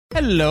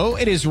Hello,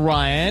 it is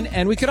Ryan,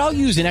 and we could all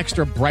use an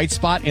extra bright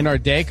spot in our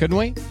day, couldn't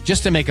we?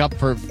 Just to make up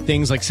for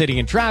things like sitting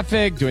in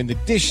traffic, doing the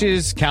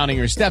dishes, counting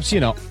your steps,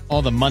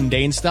 all the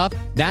mundane stuff.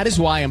 That is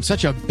why I'm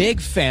such a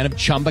big fan of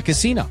Chumba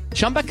Casino.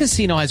 Chumba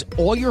Casino has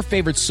all your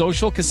favorite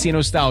social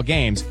casino-style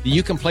games that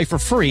you can play for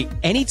free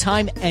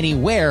anytime,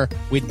 anywhere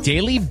with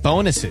daily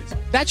bonuses.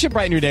 That should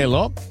brighten your day a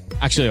little.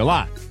 Actually, a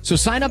lot. So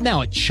sign up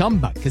now at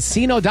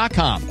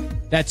ChumbaCasino.com.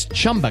 That's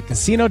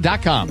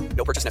ChumbaCasino.com.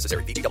 No purchase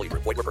necessary. VGW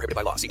Group. Void where prohibited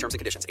by law. See terms and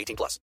conditions.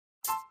 18+.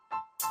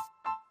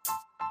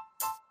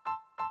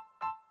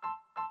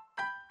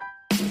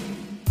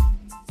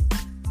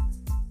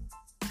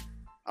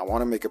 I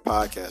want to make a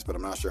podcast, but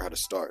I'm not sure how to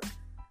start.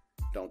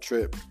 Don't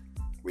trip.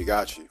 We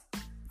got you.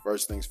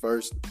 First things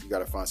first, you got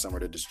to find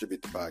somewhere to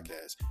distribute the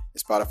podcast.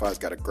 And Spotify's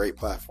got a great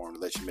platform to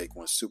let you make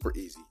one super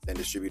easy, then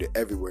distribute it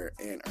everywhere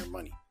and earn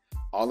money.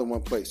 All in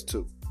one place,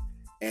 too.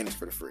 And it's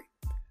for the free.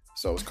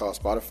 So it's called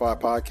Spotify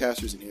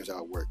Podcasters, and here's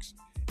how it works.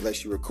 It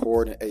lets you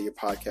record and edit your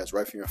podcast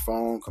right from your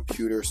phone,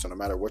 computer, so no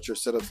matter what your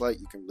setup's like,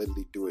 you can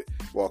literally do it.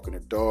 Walking a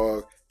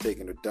dog,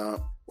 taking a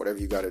dump, whatever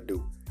you got to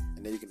do.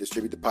 And then you can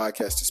distribute the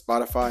podcast to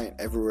Spotify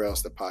and everywhere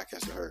else the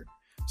podcasts are heard.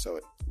 So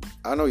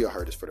I know y'all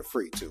heard it's for the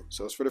free, too.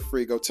 So it's for the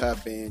free. Go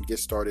tap in, get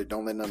started.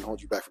 Don't let nothing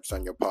hold you back from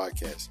starting your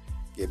podcast.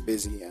 Get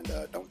busy and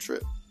don't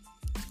trip.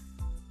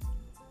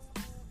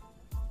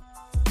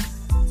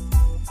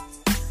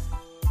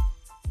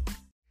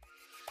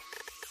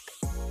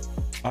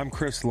 I'm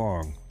Chris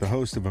Long, the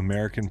host of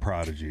American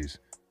Prodigies,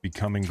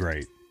 Becoming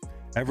Great.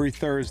 Every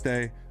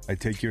Thursday, I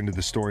take you into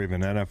the story of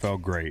an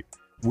NFL great.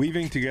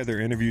 Weaving together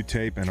interview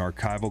tape and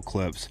archival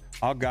clips,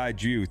 I'll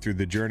guide you through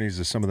the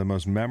journeys of some of the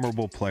most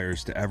memorable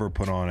players to ever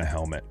put on a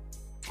helmet.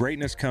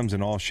 Greatness comes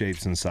in all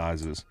shapes and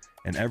sizes,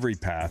 and every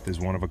path is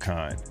one of a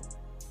kind.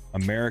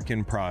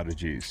 American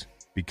Prodigies,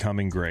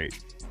 Becoming Great.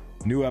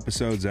 New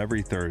episodes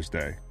every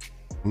Thursday.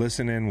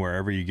 Listen in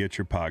wherever you get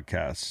your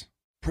podcasts.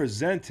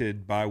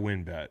 Presented by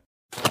WinBet.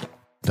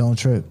 Don't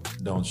trip.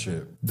 Don't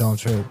trip. Don't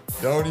trip.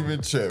 Don't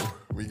even trip.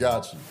 We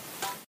got you.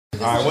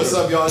 All right, what's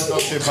up, y'all? It's Don't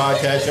Trip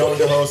Podcast. Y'all with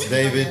the host,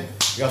 David.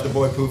 We got the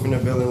boy Poof in the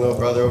building, little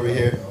brother over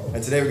here.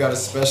 And today we got a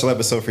special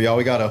episode for y'all.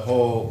 We got a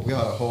whole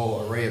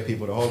array of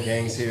people. The whole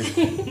gang's here.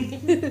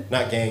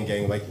 Not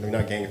gang, like we're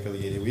not gang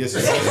affiliated. We just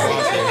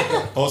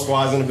whole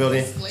squad's in the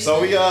building.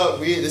 So we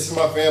this is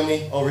my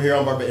family over here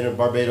in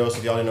Barbados.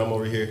 If y'all didn't know, I'm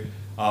over here.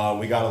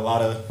 We got a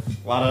lot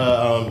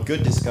of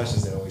good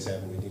discussions that always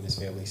happen within this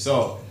family.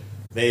 So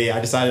I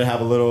decided to have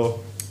a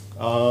little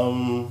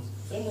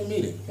family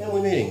meeting.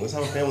 Let's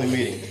have a family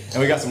meeting. And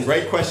we got some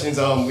great questions.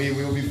 We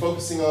will be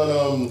focusing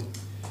on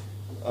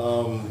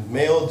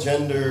male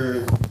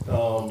gender.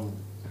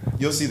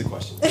 You'll see the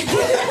question.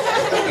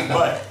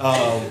 But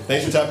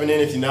thanks for tapping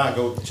in. If you're not,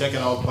 go check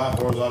out all the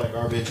platforms, all that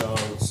garbage,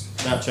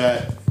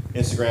 Snapchat,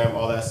 Instagram,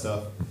 all that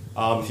stuff.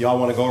 If y'all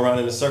want to go around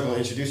in a circle and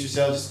introduce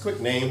yourselves, just a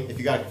quick name. If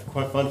you got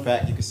a fun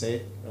fact, you can say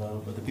it.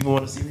 But the people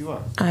want to see who you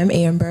are. I'm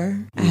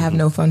Amber. I have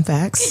no fun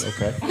facts.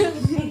 Okay.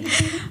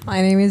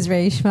 My name is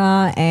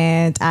Reshma,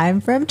 and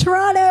I'm from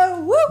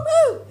Toronto. Woo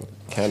woo!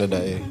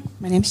 Canada.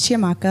 My name is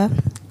Chiamaka,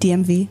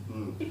 DMV.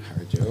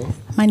 Joe.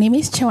 My name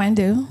is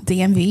Choandu,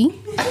 DMV.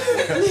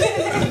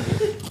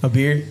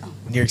 Abir,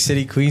 New York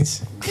City,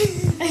 Queens.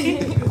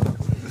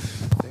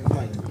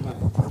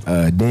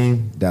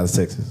 Dean, Dallas,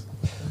 Texas.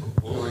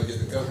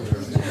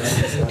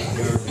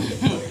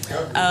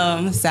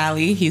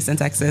 Sally, Houston,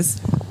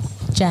 Texas.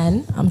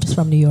 Jen, I'm just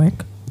from New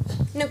York.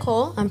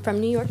 Nicole, I'm from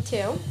New York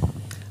too.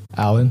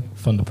 Alan,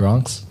 from the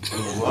Bronx.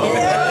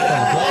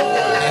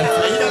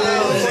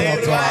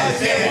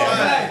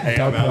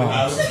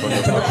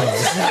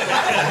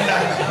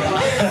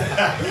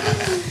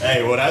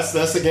 Hey, well, that's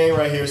the game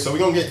right here. So we're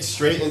going to get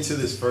straight into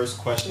this first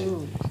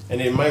question. And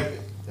it might...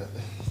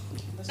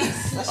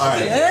 All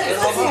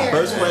right.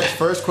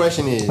 First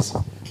question is,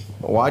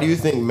 why do you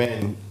think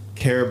men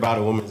care about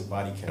a woman's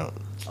body count?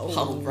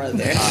 Oh,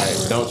 brother. All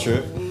right, don't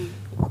trip.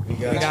 We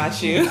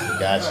got you. You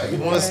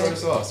want to start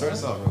us off? Start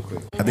us off real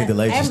quick. I think the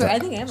ladies should start. I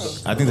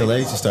think the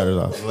ladies should start it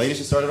off. The ladies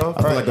should start it off?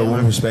 I feel like the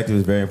woman's perspective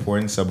is very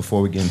important, so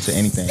before we get into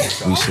anything,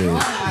 we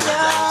should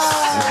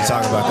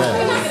talk about that.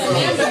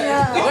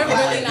 We're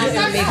really not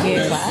going to make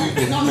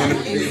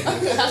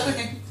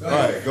it. All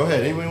right, go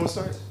ahead. Anybody want to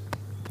start?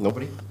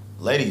 Nobody?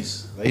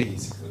 Ladies.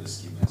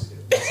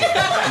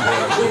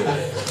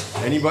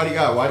 Anybody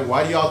got?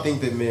 Why do y'all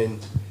think that men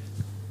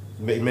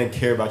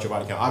care about your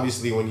body count?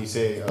 Obviously, when you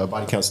say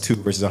body count's 2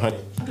 versus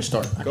 100. I can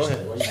start. Go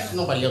ahead.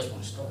 Nobody else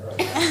wants to start.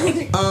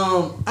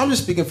 I'm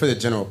just speaking for the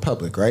general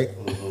public, right?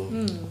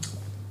 Mm-hmm.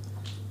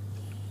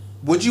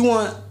 Would you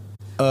want?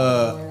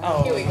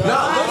 Here we go.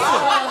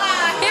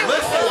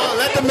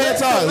 Let the man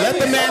talk. Let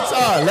the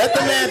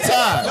man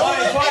talk.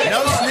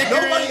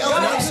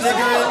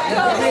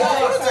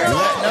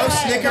 No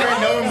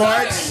snickering. No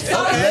remarks.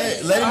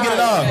 Let him get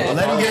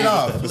it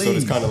off. This episode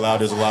is kind of loud.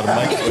 There's a lot of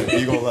mics, but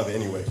you're gonna love it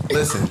anyway.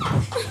 Listen,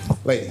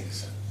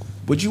 ladies,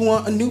 would you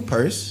want a new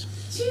purse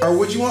or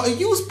would you want a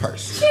used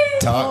purse?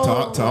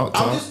 Talk.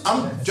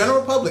 I'm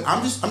general public.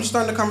 I'm just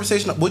starting the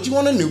conversation up. Would you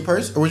want a new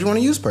purse or would you want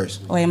a used purse?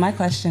 Wait, my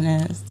question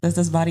is, does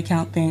this body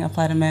count thing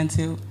apply to men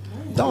too?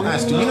 Don't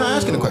ask me. You're not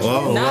asking the question.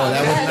 Whoa,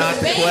 that was not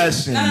the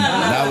question.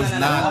 That was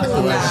not the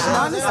question.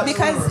 Honestly,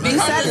 because you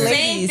said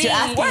ladies, you're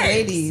asking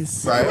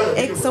ladies.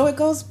 Right. So it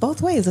goes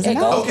both ways, doesn't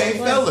it? Okay,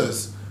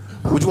 fellas.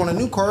 Would you want a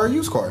new car or a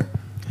used car?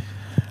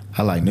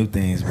 I like new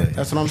things, but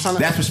that's what I'm trying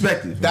to. That's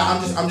perspective.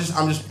 I'm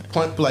just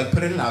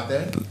putting it out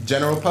there.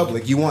 General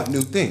public, you want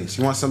new things.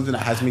 You want something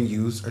that hasn't been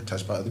used or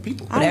touched by other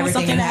people. I want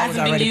something that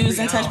hasn't been used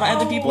and touched by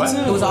other people too.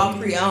 It was all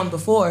pre-owned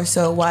before,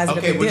 so why is it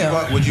a big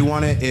deal? Would you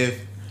want it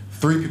if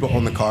 3 people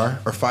own the car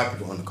or 5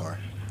 people own the car?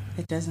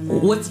 It doesn't matter.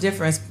 What's the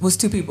difference? Was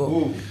 2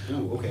 people?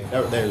 Ooh, okay.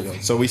 There you go.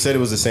 So we said it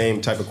was the same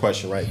type of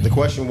question, right? The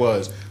question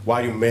was,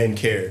 why do men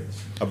care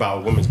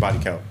about women's body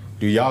count?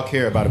 Do y'all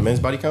care about a men's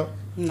body count?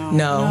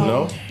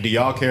 No. Do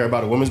y'all care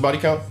about a woman's body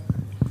count?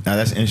 Now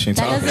that's an interesting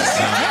topic.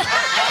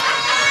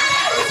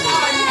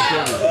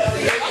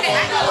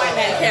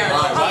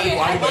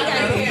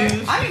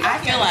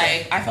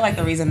 I feel like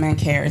the reason men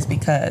care is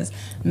because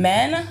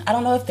men, I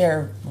don't know if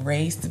they're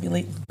raised to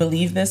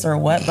believe this or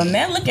what, but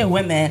men look at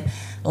women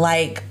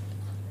like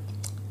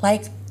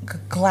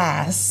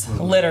glass,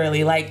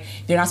 literally. Like,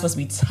 they're not supposed to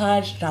be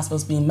touched, they're not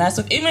supposed to be messed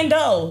with, even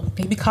though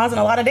they be causing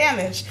a lot of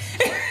damage.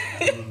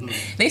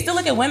 They still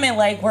look at women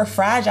like we're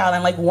fragile,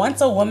 and like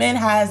once a woman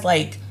has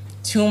like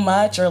too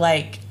much or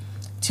like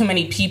too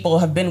many people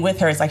have been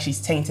with her, it's like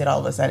she's tainted all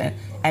of a sudden,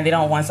 and they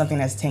don't want something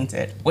that's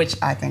tainted, which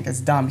I think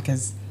is dumb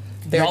because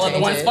they're all the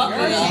ones fucking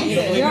with them.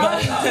 You're all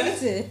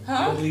tainted.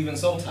 I don't believe in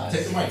soul ties.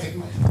 Take the mic.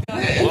 You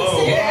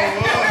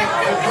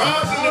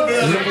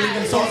don't believe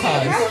in soul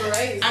ties.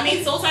 I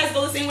mean, soul ties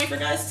go the same way for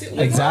guys too.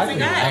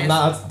 Exactly. I'm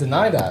not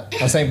denying that.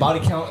 I'm saying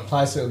body count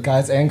applies to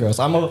guys and girls.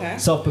 I'm a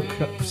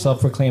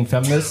self-proclaimed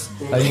feminist.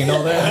 You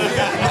know that?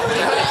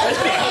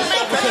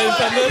 Self-proclaimed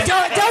feminist.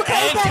 Don't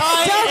claim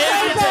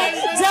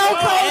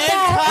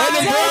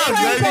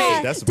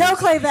that. Don't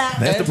claim that.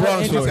 That's the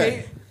Bronx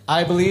story.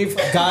 I believe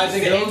guys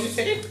and girls.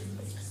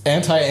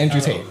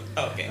 Anti-Andrew Tate.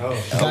 Okay.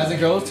 Guys and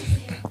girls,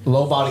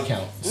 low body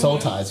count, soul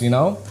ties. You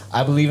know,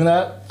 I believe in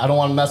that. I don't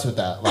want to mess with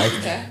that. Like,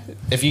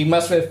 if you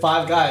mess with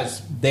 5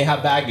 guys, they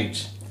have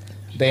baggage,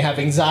 they have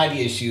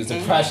anxiety issues,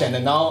 depression,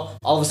 and now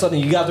all of a sudden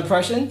you got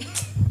depression.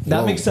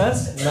 That makes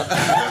sense. No,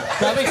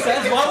 that makes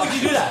sense. Why would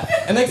you do that?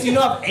 And next you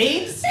know, have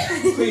AIDS.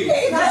 Please.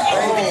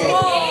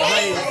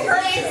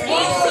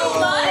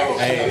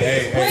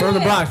 Hey. From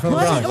the Bronx. Wait,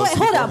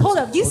 hold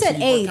up. You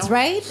said AIDS,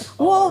 right?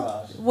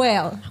 Well,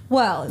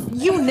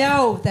 you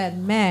know that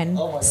men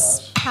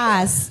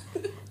pass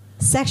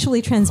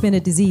sexually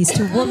transmitted disease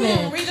to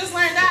women. We just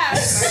learned that.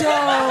 So.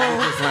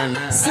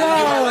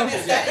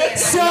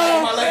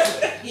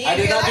 I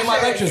did not do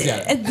my lectures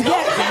yet.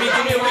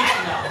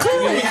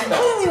 Clearly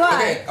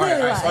why? Okay, all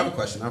right. So I have a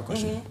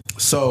question.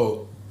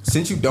 So,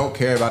 since you don't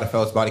care about a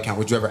fella's body count,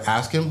 would you ever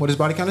ask him what his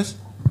body count is?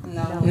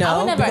 No, I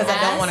would never because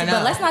ask, I don't want to know.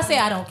 but let's not say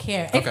I don't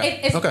care.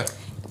 Okay.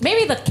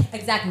 Maybe the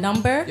exact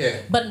number,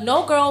 but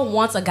no girl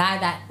wants a guy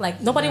that, like,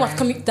 nobody wants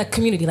the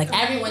community. Like,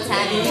 everyone's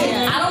happy.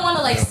 I don't want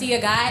to, like, see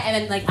a guy and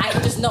then, like, I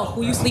can just know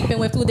who you sleeping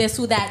with, who this,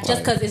 who that,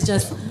 just because it's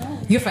just,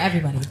 you're for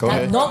everybody.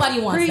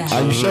 Nobody wants that.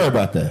 Are you sure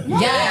about that?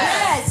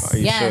 Yes. Are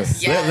you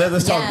sure?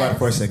 Let's talk about it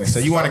for a second. So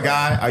you want a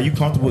guy, are you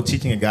comfortable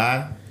teaching a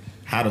guy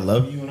how to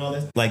love you and all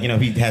that? Like, you know,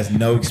 he has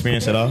no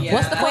experience at all?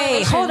 What's the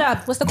correlation? Hold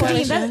up. What's the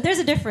correlation? There's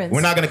a difference.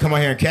 We're not going to come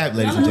on here and cap,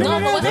 ladies and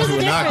gentlemen. No, there's a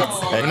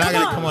difference. We're not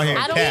going to come on here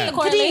and cap.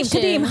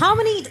 Kadeem, how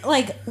many,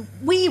 like,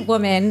 we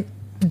women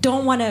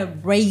don't want to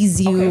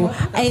raise you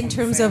in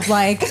terms of,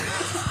 like,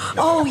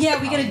 oh,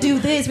 yeah, we got to do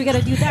this, we got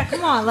to do that.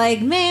 Come on,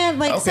 like, man,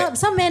 like,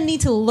 some men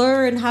need to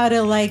learn how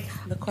to, like,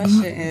 the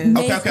question is,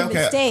 make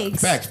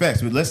mistakes. Facts.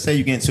 But let's say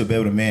you get into a bed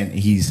with a man and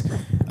he's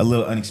a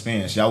little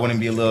unexperienced. Y'all wouldn't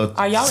be a little...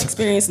 Are y'all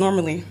experienced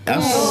normally?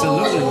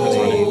 Absolutely.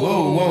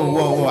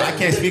 Whoa. I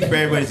can't speak for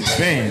everybody's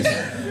experience.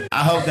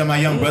 I hope that my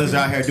young brothers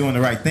are out here doing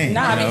the right thing.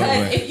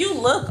 Because if you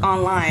look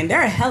online, there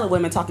are hella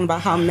women talking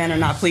about how men are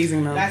not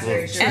pleasing them. That's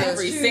very true.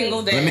 Every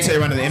single day. Let me tell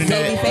you right now, the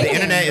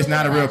internet is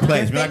not a real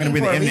place. We're not going to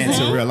bring the internet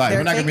into real life.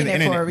 We're not going to bring the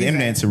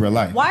internet into real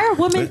life. Why are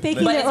women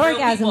faking their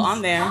orgasms?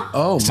 On there.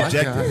 Oh, my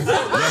subjective.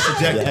 God.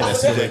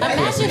 That's subjective.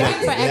 Imagine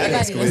being for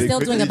everybody and still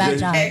doing a bad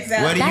job.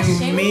 Exactly.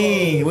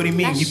 What do you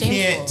mean? You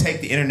can't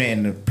take the internet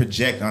and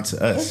project onto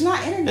us. It's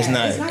not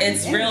internet.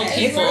 It's real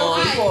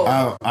people.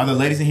 Are the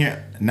ladies in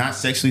here not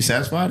sexually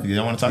satisfied? You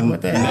don't want to talk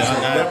about that?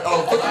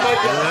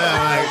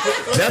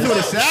 That's what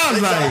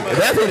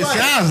it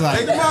sounds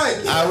like.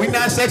 Are we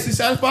not sexually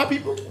satisfied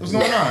people? What's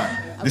going on?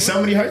 Did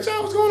somebody hurt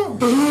y'all? What's going on?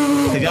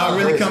 Did y'all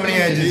really come in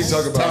here and just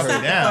talk about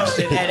it down?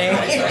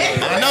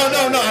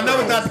 No. I know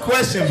it's not the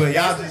question, but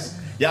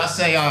y'all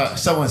say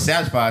someone's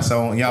satisfied,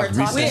 so y'all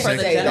research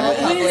sex. No.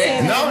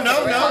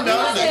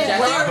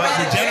 But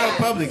the general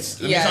public.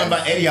 I'm talking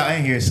about 80 y'all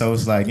in here, so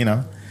it's like, you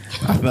know,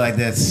 I feel like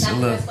that's a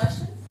little.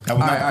 That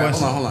was not the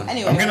question. Hold on.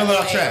 Anyway, I'm getting a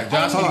little off track.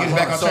 Josh, can you get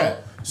back on track?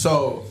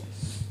 So,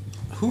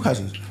 who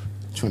hasn't?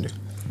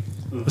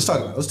 Let's talk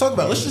about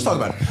it. Let's just talk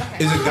about it.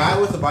 Is a guy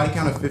with a body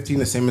count of 15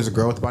 the same as a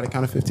girl with a body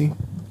count of 15?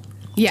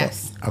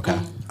 Yes.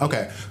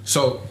 Okay.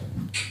 So,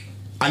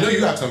 I know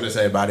you have something to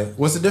say about it.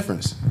 What's the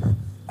difference?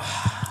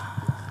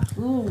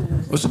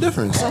 What's the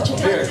difference?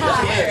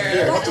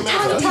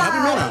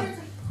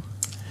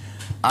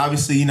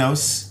 Obviously, you know,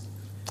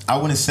 I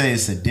wouldn't say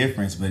it's a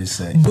difference, but it's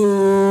a...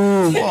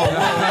 Boom!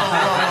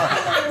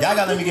 Y'all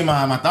gotta let me get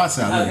my thoughts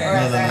out.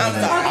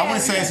 I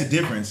wouldn't say it's a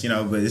difference, you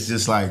know, but it's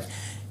just like,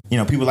 you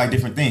know, people like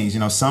different things.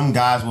 You know, some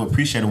guys will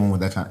appreciate a woman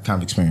with that kind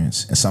of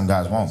experience, and some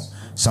guys won't.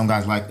 Some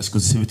guys like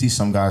exclusivity.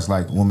 Some guys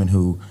like women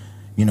who,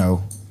 you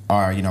know,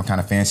 are, you know,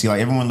 kind of fancy.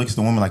 Like, everyone looks at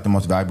the woman like the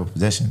most valuable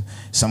possession.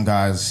 Some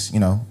guys, you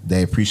know,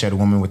 they appreciate a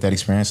woman with that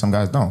experience. Some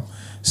guys don't.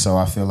 So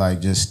I feel like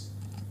just...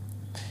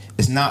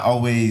 it's not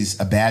always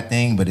a bad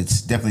thing, but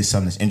it's definitely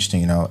something that's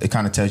interesting, you know. It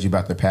kind of tells you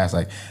about their past,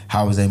 like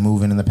how was they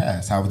moving in the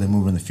past, how was they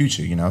moving in the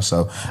future, you know.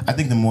 So I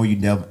think the more you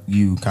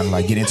kind of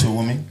like get into a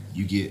woman,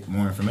 you get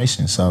more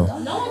information. So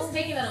no one's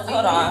taking that away,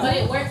 but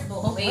it works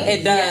both ways.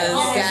 It does.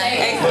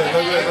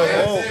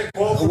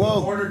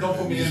 Whoa. Corner, don't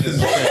put me in this.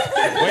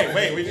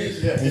 Wait. We need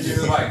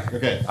the mic.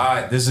 Okay. All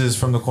right. This is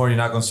from the corner. You're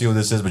not gonna see what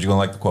this is, but you're gonna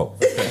like the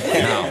quote.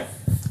 Now,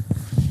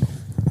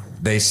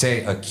 they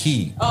say a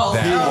key. No.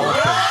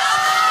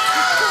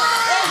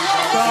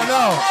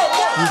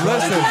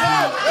 Listen.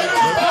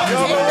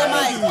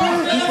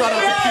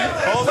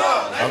 Hold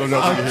up. I don't know.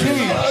 A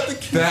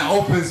key that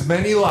opens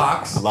many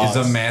locks is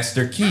a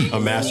master key. A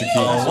master key.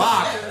 A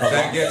lock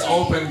that gets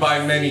opened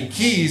by many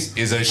keys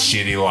is a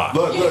shitty lock.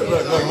 Look. This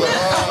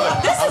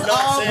is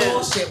all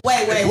bullshit.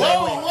 Wait. This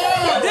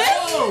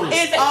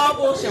is all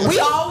bullshit. We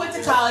all went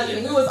to college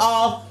and we was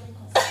all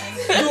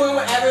doing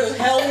whatever the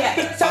hell we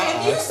had. So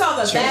if you saw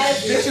the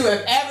baddest bitch you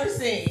have ever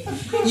seen,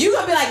 you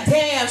gonna be like,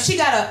 damn, she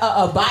got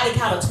a body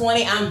count of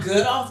 20. I'm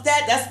good off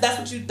that.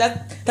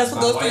 That's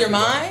what goes through your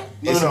mind.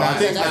 No, I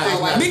think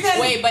because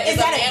wait, but is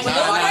that a deal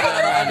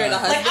breaker?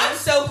 Like, I'm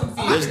so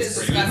confused. It's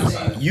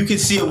disgusting. You can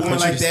see a woman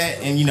like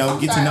that and, you know,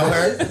 get to know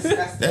her.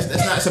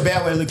 That's a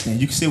bad way to look at it.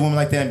 You can see a woman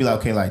like that and be like,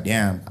 okay, like,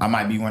 damn, I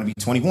might want to be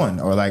 21,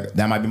 or like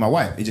that might be my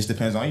wife. It just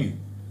depends on you.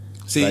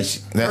 See, like,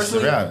 that's the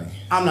reality.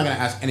 I'm not gonna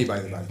ask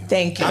anybody about it.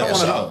 Thank you. I don't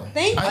want to know.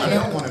 Thank you. I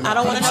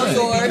don't want to know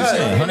yours.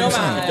 You know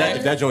mine.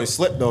 If that joint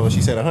slipped though,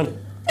 she said 100.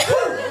 I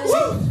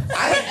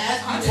didn't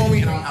ask. You told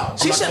me, and I'm out.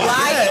 She should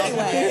lie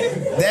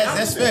anyway.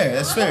 That's fair.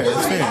 That's fair.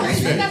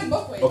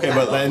 Okay,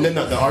 but and then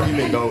the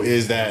argument though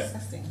is that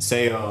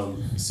say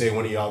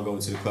one of y'all go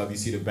into the club, you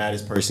see the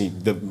baddest person,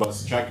 the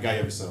most attractive guy you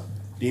ever saw.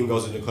 Deem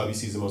goes to the club, he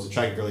sees the most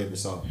attractive girl he ever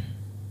saw.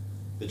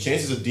 The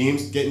chances of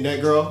Deems getting that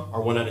girl are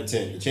 1 out of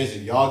 10. The chances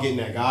of y'all getting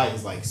that guy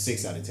is like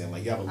 6 out of 10.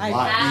 Like, you have a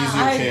lot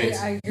easier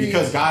chance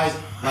because guys,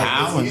 like,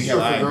 it's easier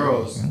for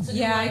girls to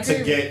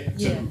get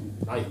to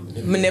not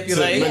even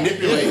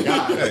manipulate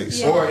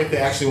guys, or if they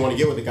actually want to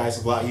get with the guys,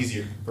 it's a lot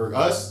easier. For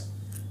us,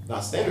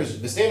 the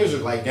standards are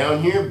like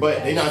down here,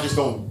 but they not just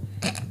gonna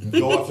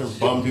go after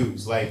bum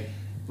dudes. Like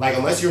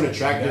unless you're an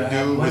attractive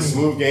dude with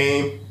smooth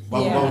game,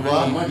 blah blah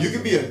blah. You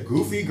could be a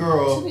goofy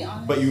girl,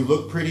 but you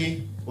look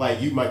pretty.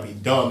 Like, you might be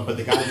dumb, but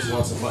the guy just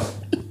wants a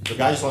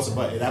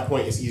butt. At that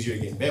point, it's easier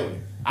to get in bed with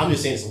him. I'm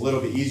just saying it's a little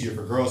bit easier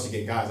for girls to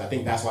get guys. I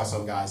think that's why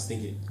some guys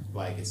think it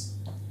like it's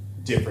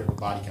different with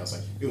body counts.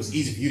 Like, it was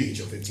easy for you to get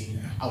your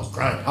 15. I was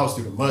grinding. I was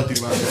through the mud,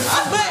 through my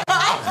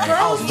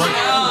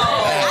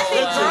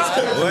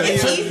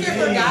It's easier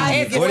for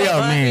guys. What do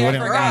y'all mean? What do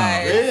y'all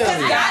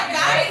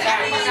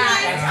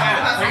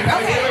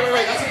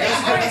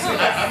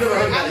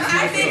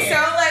I think so.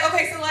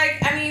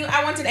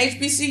 I went to the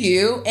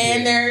HBCU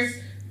and there's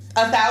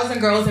 1,000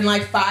 girls and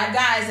like 5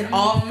 guys, and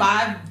all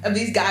 5 of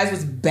these guys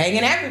was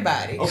banging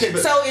everybody. Okay,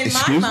 but so in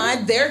my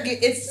mind,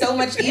 it's so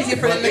much easier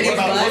for them to get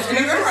buzz than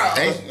a girl.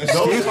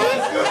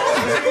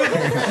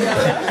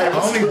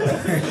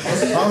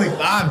 Only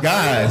 5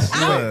 guys. I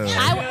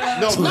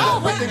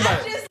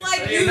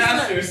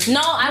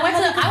went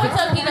to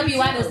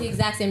PWI. It was the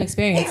exact same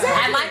experience.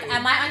 Exactly.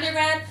 At my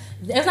undergrad,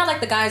 it's not like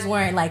the guys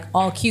weren't like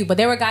all cute, but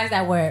there were guys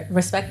that were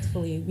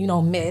respectfully,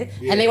 mid,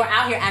 and they were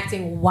out here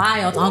acting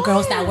wild on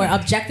girls that were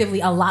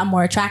objectively a lot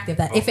more attractive.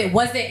 That if it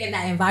wasn't in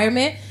that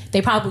environment,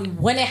 they probably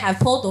wouldn't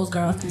have pulled those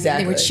girls.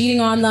 Exactly. They were cheating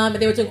on them,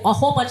 and they were doing a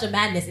whole bunch of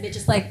madness, and it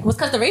just like was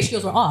because the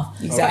ratios were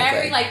off. Exactly. For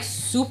every like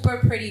super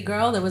pretty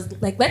girl, there was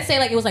like, let's say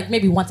like it was like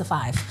maybe 1 to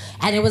 5,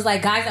 and it was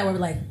like guys that were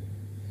like,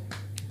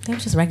 they were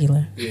just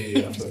regular.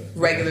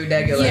 Regular.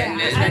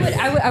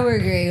 Yeah, I would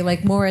agree.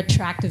 Like, more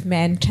attractive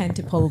men tend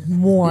to pull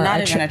more.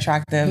 Not even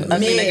attractive.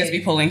 Ugly niggas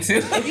be pulling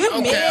too.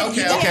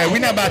 Okay. We're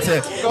not about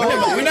to.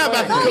 We're not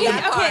about to cook.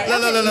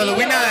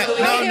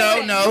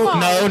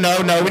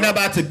 No. We're not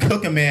about to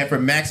cook a man for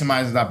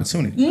maximizing his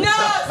opportunity. No. You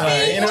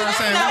know what I'm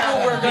saying?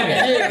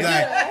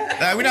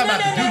 Like, we're not about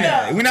to do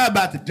that. We're not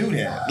about to do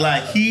that.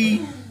 Like,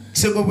 he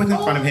took what was in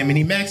front of him and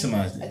he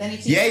maximized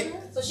it. Yeah.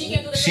 So she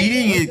can do the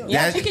cheating.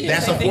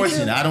 That's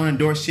unfortunate. I don't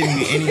endorse cheating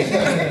in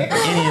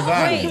any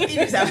environment.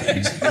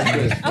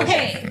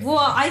 Okay, well,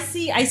 I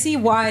see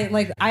why.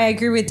 Like, I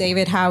agree with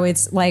David how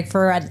it's like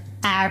for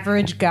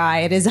average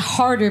guy, it is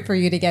harder for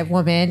you to get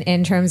women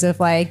in terms of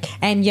like,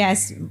 and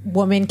yes,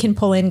 women can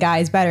pull in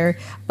guys better,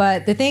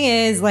 but the thing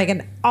is,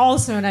 like,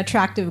 also an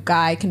attractive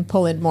guy can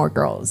pull in more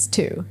girls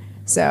too.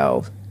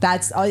 So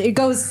that's it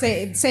goes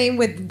same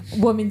with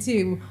women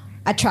too.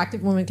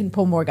 Attractive women can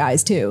pull more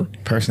guys too.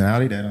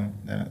 Personality,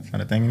 that's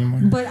not a thing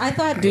anymore. But I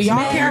thought, do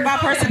y'all care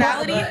about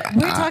personality?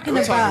 We're talking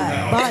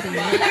about body. We're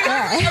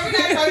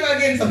not talking about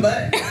getting some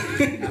butt.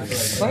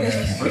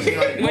 What you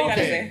gotta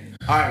say?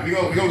 All right,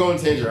 we're gonna go on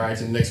tangent, all right,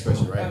 to the next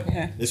question, right?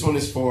 Okay. This one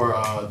is for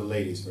the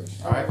ladies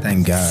first, all right?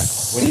 Thank God.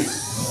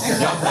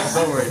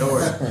 Don't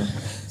worry.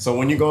 So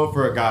when you go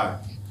for a guy,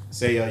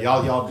 say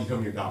y'all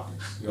become your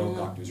doctors,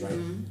 doctors, right?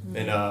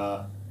 And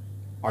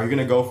are you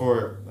gonna go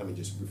for? Let me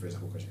just rephrase the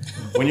whole question.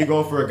 When you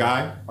go for a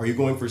guy, are you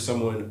going for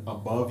someone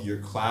above your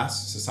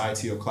class,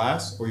 societal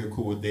class, or you're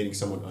cool with dating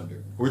someone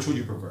under? Which would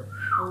you prefer?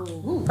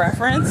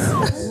 Preference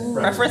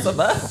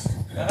above.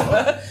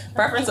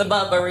 Preference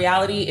above, but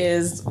reality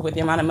is with the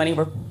amount of money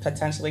we're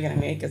potentially gonna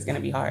make, it's gonna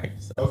be hard.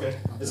 So. Okay,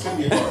 it's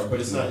gonna be hard, but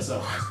it's not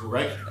possible,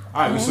 right?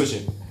 All right, we're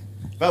switching.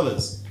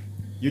 Fellas,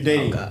 you're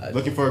dating,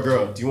 looking for a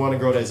girl. Do you want a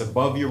girl that's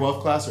above your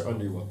wealth class or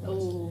under your wealth class?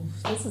 Ooh,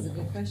 this is a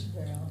good question,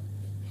 girl.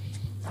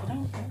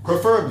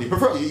 Preferably.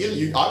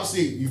 You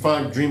obviously you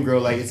find dream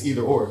girl like it's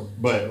either or,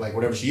 but like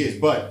whatever she is.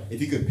 But if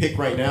you could pick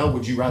right now,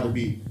 would you rather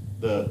be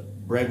the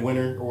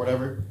breadwinner or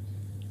whatever?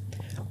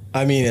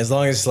 I mean, as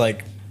long as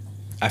like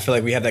I feel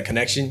like we have that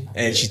connection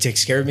and she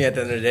takes care of me at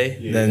the end of the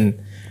day,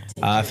 then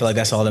I feel like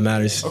that's all that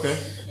matters. Okay.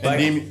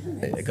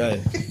 And go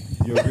ahead.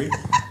 You agree?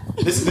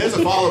 There's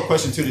a follow-up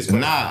question to this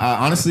question.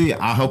 Honestly,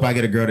 I hope I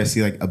get a girl that's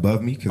see like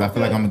above me because I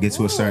feel like I'm gonna get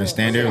to a certain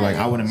standard. Like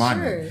I wouldn't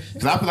mind it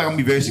because I feel like I'm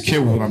gonna be very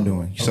secure with what I'm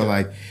doing. So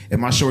like if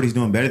my shorty's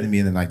doing better than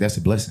me, then like that's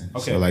a blessing.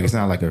 So like it's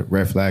not like a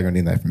red flag or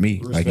anything like for me.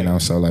 Like so like I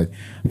feel like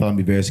I'm gonna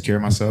be very secure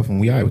in myself and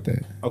we alright with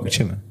that. Okay. We're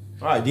chilling.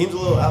 All right, Dean's a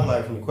little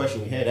outlier from the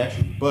question we had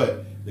actually,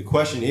 but the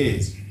question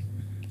is,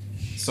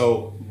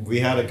 so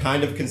we had a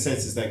kind of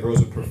consensus that girls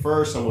would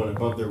prefer someone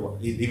above their,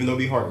 even though it'd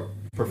be harder,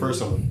 prefer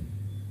someone.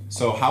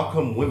 So how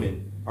come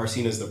women are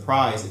seen as the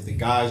prize if the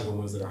guys are the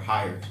ones that are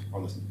higher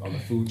on the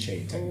food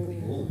chain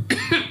technically?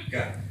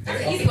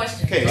 That's an easy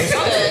question. Okay,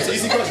 it's an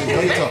easy question.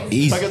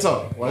 Take your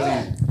talk. Why is it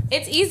easy?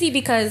 It's easy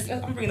because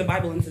I'm bringing the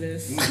Bible into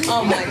this.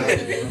 Oh my god!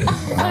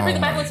 I'm gonna bring the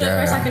Bible into it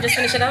first. So I can just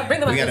finish it up. Bring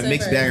the Bible. We got a into it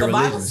mixed first. bag of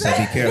religions, so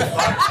be careful.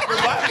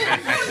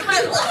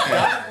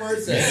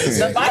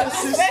 The Bible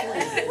says,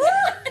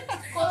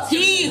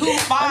 he who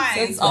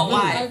finds a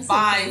wife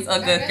finds a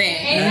good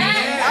thing.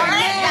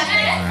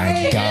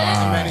 My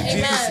God. In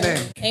Jesus'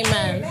 name.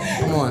 Amen.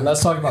 Come on,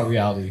 let's talk about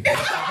reality. No,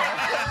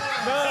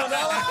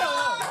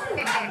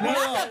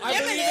 I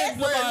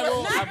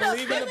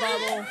believe in the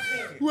Bible.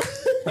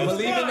 I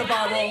believe in the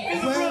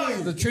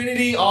Bible, the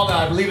Trinity, all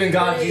that. I believe in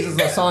God, Jesus,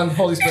 the Son,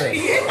 Holy Spirit.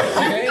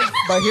 Okay?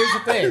 But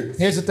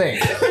here's the thing.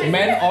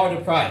 Men are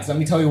the prize. Let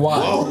me tell you why.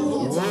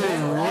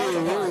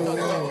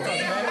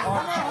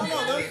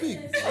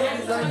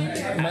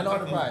 Men are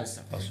the prize.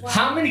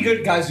 How many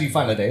good guys do you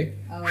find a day?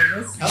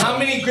 How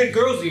many good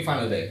girls do you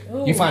find a day?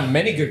 You find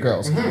many good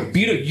girls.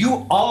 Beautiful.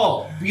 You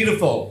all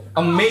beautiful,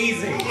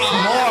 amazing,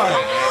 smart,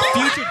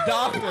 future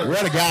doctor.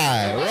 What a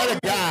guy. What a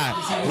guy.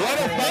 What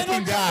a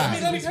fucking guy.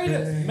 Let me tell you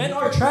this. Men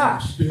are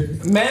trash.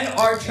 Men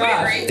are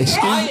trash.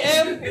 I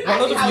am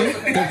one of the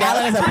few.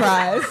 Alan is a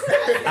prize.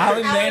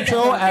 Alan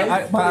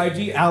Mantro, my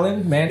IG,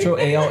 Alan Mantro,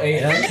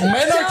 ALAN.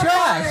 Men are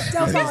trash.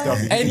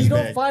 And you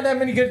don't find that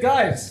many good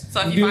guys.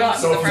 So if you you do not.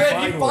 find So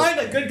if you find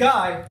a good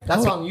guy,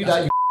 that's on you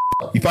that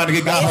You find a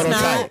good guy, hold on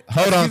tight.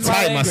 Hold on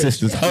tight, my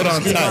sisters. Hold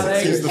on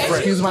tight.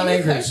 Excuse my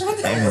language. It's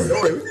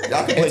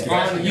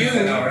on you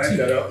to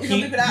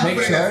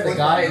make sure the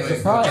guy is the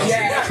prize.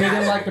 Yeah. Treat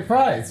him like the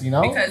prize, you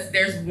know? Because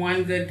there's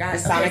one good guy.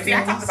 Honestly,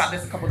 I talked about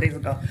this a couple days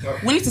ago.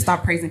 We need to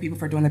stop praising people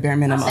for doing the bare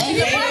minimum. That's what we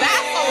need to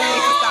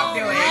stop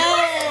doing.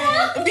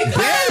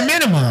 Bare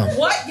minimum.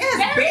 What?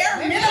 Yes, bare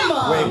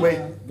minimum. Wait.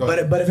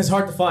 But if it's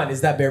hard to find,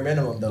 is that bare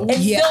minimum though?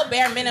 It's still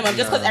bare minimum.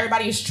 Just because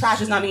everybody is trash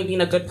does not mean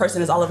being a good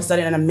person is all of a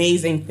sudden an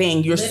amazing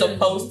thing. You're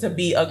supposed to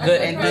be a good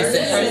and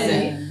decent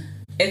person.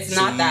 It's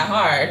not that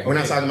hard. We're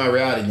not talking about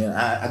reality, man.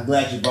 I'm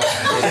glad you brought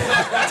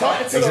us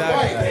talking to the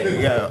right.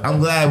 Yeah, I'm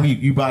glad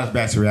you brought us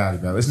back to reality,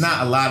 bro. It's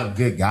not a lot of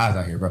good guys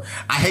out here, bro.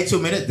 I hate to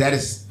admit it.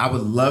 I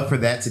would love for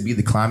that to be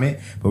the climate,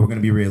 but we're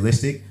gonna be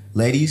realistic.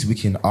 Ladies, we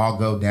can all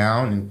go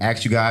down and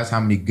ask you guys how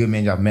many good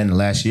men y'all met in the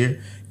last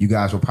year. You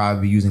guys will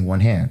probably be using one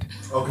hand.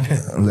 Okay.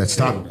 Let's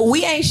talk.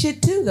 We ain't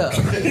shit too, though.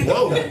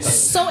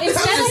 So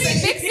instead of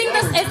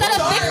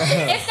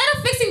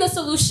fixing the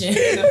solution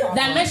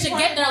that men should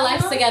get their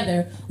lives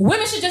together,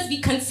 women should just be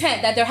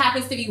content that there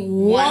happens to be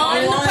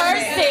one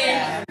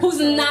person who's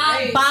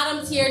not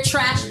bottom tier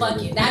trash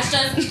bucket.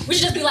 We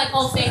should just be like,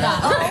 oh, thank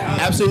God.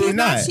 Absolutely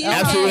not.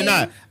 Absolutely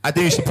not. I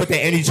think you should put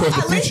that energy towards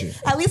the future.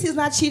 At least he's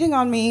not cheating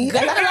on me.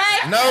 No,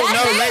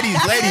 ladies.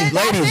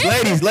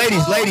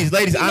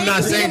 I'm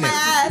not saying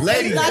that.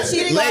 Ladies.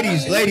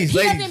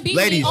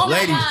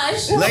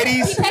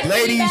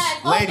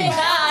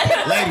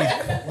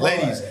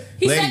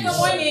 He said good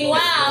morning.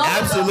 Wow.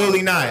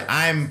 Absolutely not.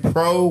 I'm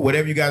pro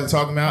whatever you guys are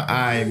talking about.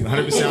 I'm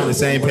 100% on the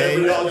same page.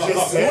 Look. But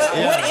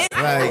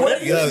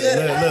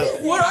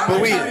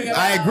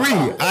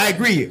I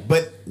agree.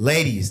 But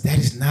ladies, that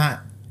is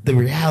not the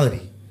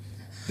reality.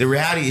 The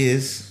reality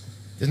is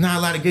there's not a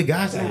lot of good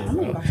guys out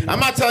here. I'm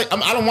not telling.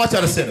 I don't want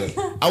y'all to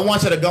settle. I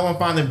want y'all to go and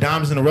find them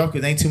diamonds in the rough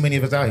because ain't too many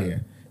of us out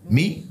here.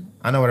 Me,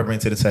 I know what I bring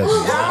to the table.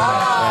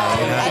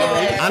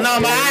 I know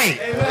I'm alright.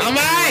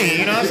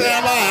 You know what I'm saying?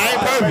 I'm alright. I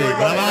ain't perfect,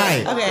 but I'm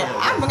alright. Okay,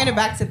 I'm bringing it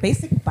back to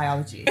basic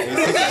biology.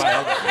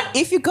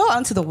 If you go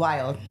onto the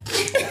wild,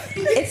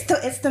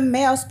 it's the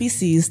male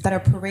species that are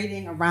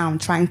parading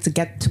around trying to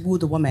woo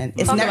the woman.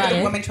 It's never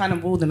the woman trying to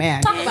woo the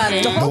man. Talk about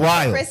it. The whole The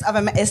wild. purpose of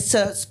a man is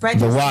to spread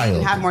The your seed wild.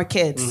 and have more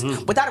kids.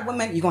 Without a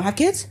woman, you gonna have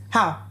kids?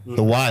 How?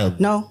 The wild.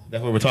 No.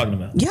 That's what we're talking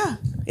about. Yeah,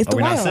 it's Are the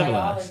we not wild.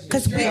 civilized?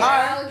 Because we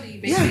are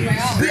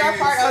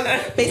part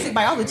of basic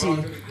biology.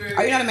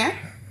 Are you not a man?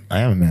 I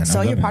am a man.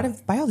 So I'm you're the part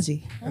of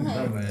biology. I'm the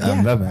man.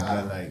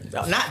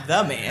 No, not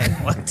the man.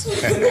 What?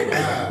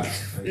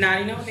 Nah,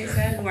 you know what they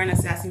said? We're in a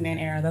sassy man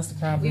era. That's the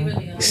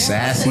problem.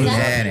 Sassy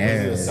man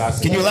era.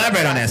 Can you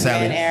elaborate on that,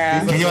 Sally?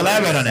 Can you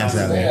elaborate on that,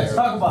 Sally?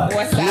 Talk about it.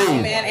 What's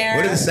sassy man era?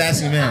 What is a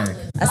sassy man?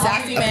 A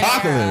sassy man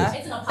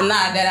Apocalypse. era.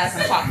 Nah, that's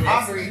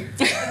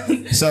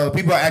apocalypse. So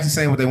people are actually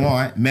saying what they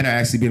want. Men are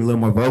actually being a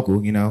little more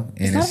vocal, you know.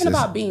 And It's not even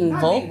about being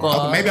vocal.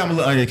 Okay, maybe I'm a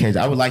little uneducated.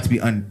 I would like to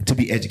be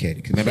educated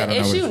because maybe I The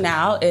don't know. issue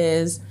now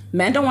is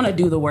men don't want to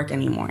do the work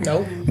anymore.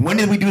 Nope. When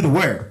did we do the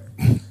work?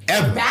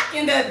 Ever. Back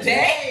in the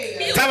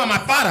day. Talk about my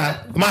father.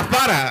 Let me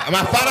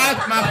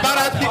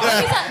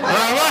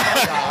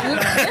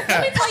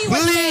tell you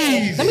what's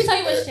changed. Let me tell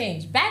you what's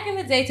changed. Back in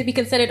the day, to be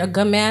considered a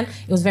good man,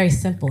 it was very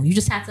simple. You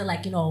just had to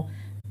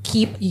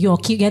keep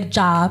get a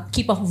job,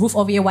 keep a roof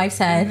over your wife's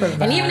head,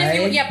 and even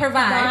if you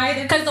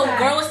provide, because the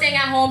girl was staying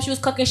at home, she was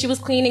cooking, she was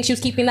cleaning, she was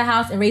keeping the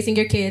house and raising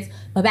your kids.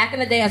 But back in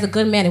the day, as a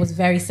good man, it was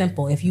very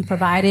simple. If you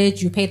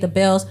provided, you paid the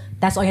bills,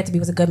 that's all you had to be,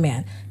 was a good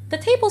man. The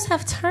tables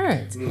have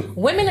turned.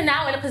 Women are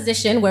now in a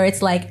position where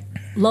it's like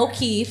low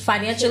key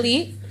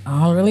financially.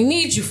 I don't really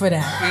need you for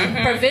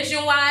that.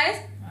 Provision wise,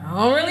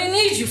 I don't really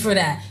need you for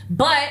that.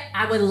 But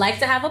I would like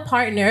to have a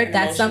partner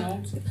that's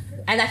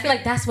and I feel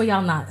like that's where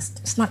y'all not.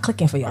 It's not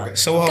clicking for y'all. Okay,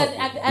 so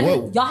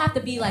y'all have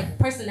to be like,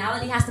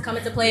 personality has to come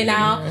into play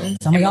now.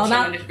 Some of y'all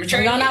not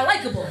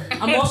likable.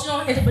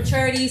 Emotional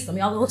immaturity. Some of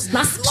y'all not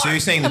smart. So you're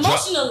saying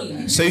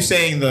emotionally. So you're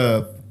saying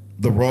the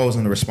roles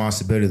and the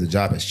responsibility of the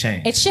job has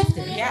changed. It's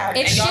shifted. Yeah,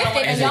 it's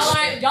shifted, and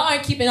y'all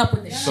aren't keeping up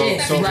with the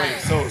shit. So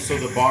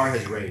the bar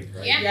has raised,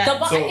 right? Yeah. The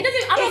bar, I don't know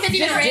if it's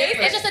even raised.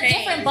 It's just a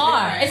different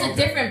bar. It's a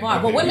different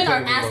bar. What women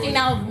are asking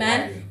now of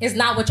men is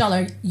not what y'all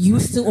are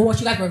used to or what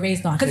you guys were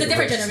raised on. Because it's a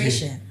different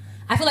generation.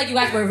 I feel like you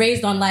guys were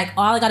raised on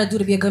all I gotta do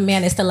to be a good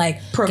man is to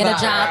provide. Get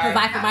a job,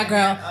 provide for my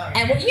girl,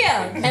 and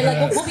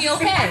we'll be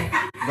okay.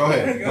 Go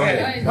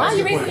ahead. Why are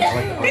you raising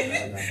that?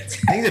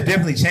 Things have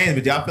definitely changed,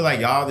 but y'all feel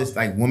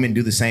like women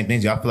do the same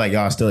things. Y'all feel like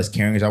y'all are still as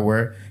caring as y'all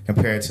were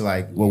compared to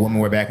what women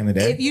were back in the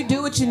day. If you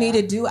do what you need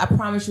to do, I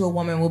promise you, a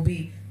woman will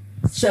be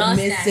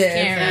submissive.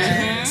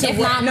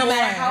 No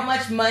matter how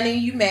much money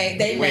you make,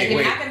 they make.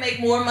 And I can make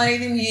more money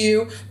than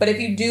you, but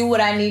if you do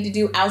what I need to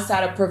do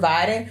outside of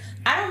providing,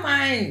 I don't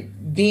mind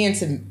being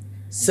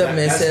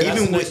submissive.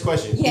 Even with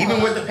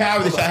the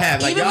power that y'all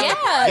have, As a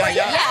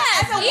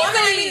woman,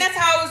 I mean, that's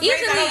how I was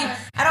raised.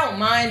 I don't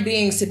mind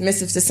being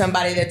submissive to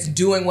somebody that's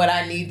doing what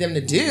I need them to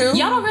do.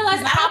 Y'all don't realize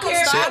the problem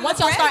starts once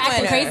y'all start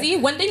acting crazy.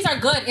 When things are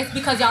good, it's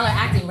because y'all are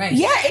acting right.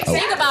 Yeah, exactly.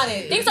 Think about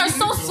it. Things are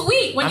so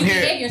sweet when you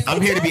behave yourself.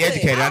 I'm here to be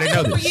educated. I didn't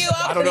know this.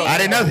 I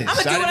didn't know this.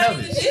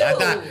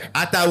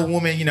 I thought a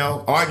woman,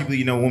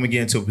 arguably, women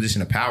get into a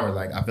position of power.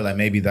 Like, I feel like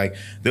maybe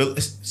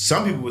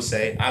some people would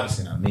say,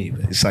 obviously not me,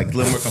 but it's like a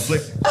little more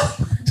conflicting.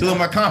 It's a little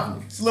more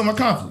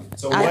conflict.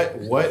 So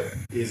what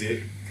is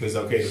it? Because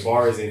the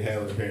bar is in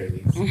hell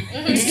apparently. You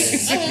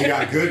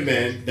got good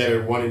men that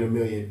are 1 in a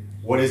million.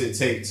 What does it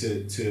take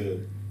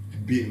to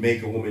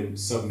make a woman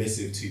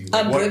submissive to you?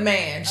 Good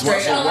man,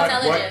 straight up.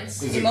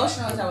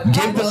 Emotional intelligence.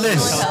 Give the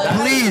list,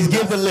 please.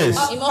 Give the list.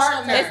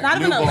 It's not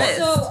even a list.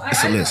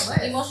 It's a list.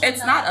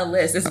 It's not a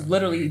list. It's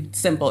literally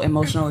simple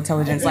emotional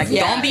intelligence.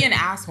 Don't be an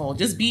asshole.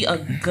 Just be a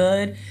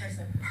good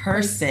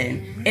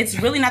person. It's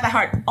really not that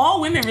hard.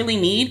 All women really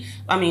need,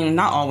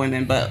 not all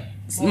women, but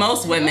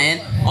most women,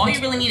 all you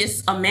really need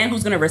is a man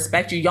who's gonna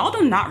respect you. Y'all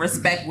do not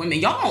respect women.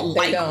 Y'all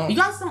don't you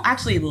guys don't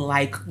actually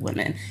like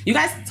women. You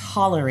guys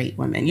tolerate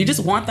women. You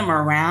just want them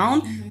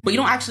around, but you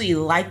don't actually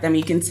like them.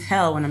 You can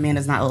tell when a man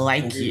does not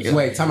like you.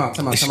 Wait, time out.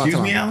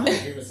 Excuse me, Alan?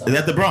 Is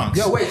that the Bronx?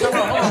 Yo, wait, time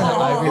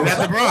out. Is that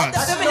the Bronx?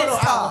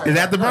 Is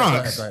that the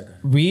Bronx?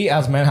 We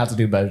as men have to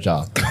do a better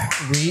job.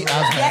 We as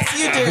men. Yes,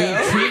 you do. We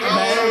treat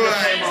men.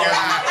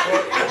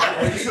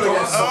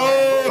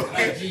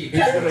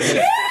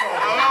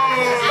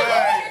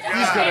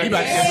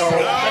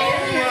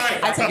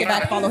 I take it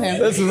back. Follow him.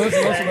 Listen.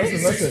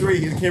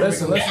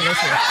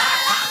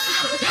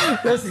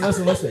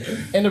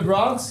 In the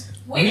Bronx,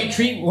 we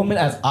treat women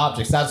as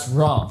objects. That's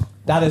wrong.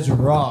 That is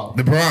wrong.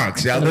 The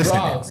Bronx, y'all The listen.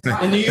 Bronx.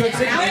 In New York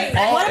City,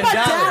 What about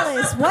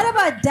Dallas? What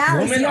about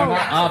Dallas? Women Yo. are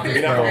not objects,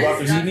 bro.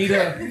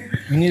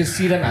 You need to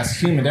see them as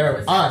human.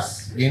 They're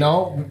us. You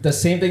know, the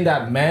same thing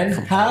that men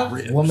have,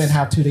 women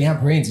have too. They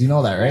have brains. You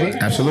know that, right?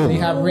 Absolutely.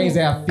 They have brains.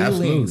 They have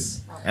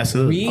feelings.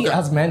 Absolutely. We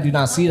as men do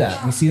not see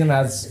that. We see them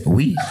as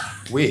we.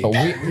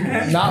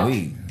 Not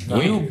we.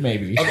 You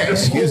maybe. Okay,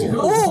 excuse me.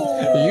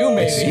 You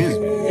maybe. Excuse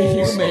me.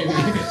 You maybe.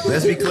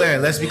 Let's be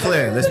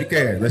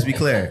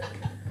clear.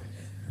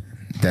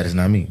 That is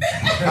not me. All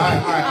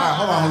right.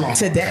 Hold on.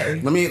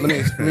 Today. Let me see if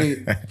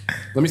I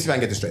can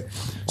get this straight.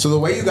 So the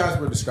way you guys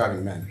were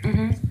describing men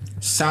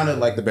sounded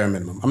like the bare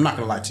minimum. I'm not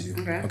gonna lie to you.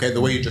 Okay.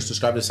 The way you just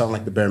described it sounded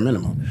like the bare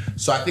minimum.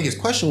 So I think his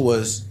question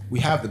was, we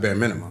have the bare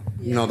minimum.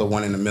 You know, the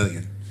 1 in a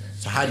million.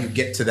 So how do you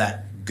get to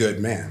that good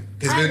man?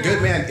 Because the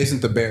good man isn't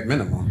the bare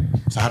minimum.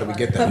 So how do we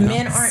get there? But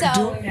men aren't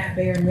doing that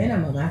bare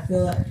minimum. I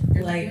feel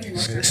like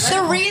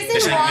The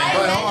reason why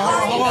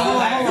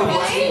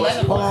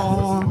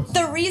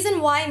the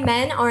reason why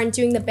men aren't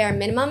doing the bare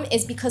minimum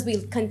is because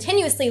we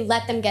continuously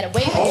let them get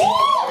away with it.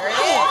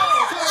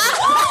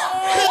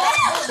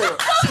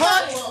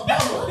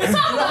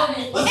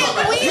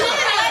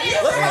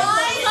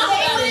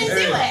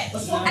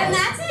 And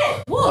that's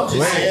it. Girl,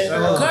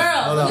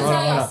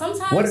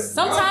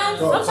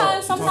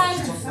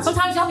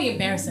 sometimes y'all be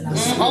embarrassing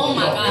us. Oh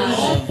my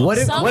gosh. What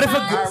if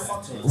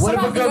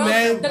a good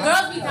man? The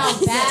girls be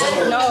down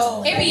bad.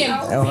 No, it be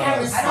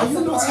embarrassing.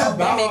 You know how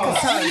bad they can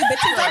tell you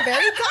bitches are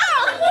very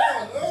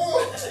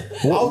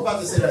I was about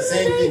to say that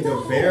same thing.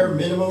 The bare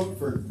minimum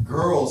for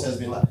girls has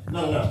been like,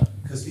 no.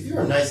 Because if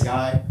you're a nice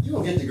guy, you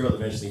gonna get the girl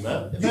eventually,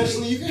 man.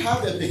 Eventually, you can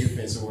have that picket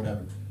fence or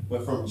whatever.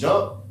 But from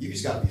jump, you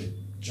just gotta be a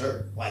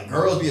jerk. Like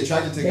girls be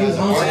attracted to guys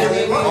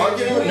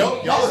arguing.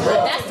 Nope, y'all are great.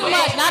 That's too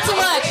much. Not too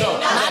much.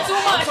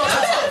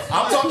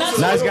 I'm talking to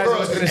Nice some guys girls.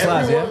 always finish Every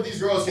last, one yeah? of these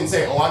girls can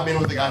say, "Oh, I've been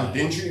with a guy who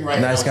didn't treat me right."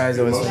 Nice guys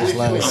always finish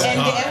last.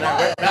 And I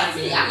went back,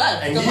 and he had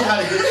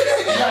a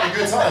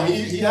good time.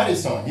 He had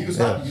his time. He was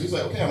happy. He was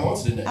like, "Okay, I'm on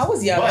to the next." I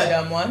was young and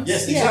dumb once.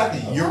 Yes,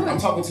 exactly. I'm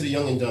talking to the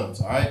young and dumbs.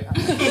 All right,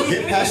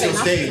 get past your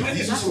stage.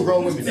 These are some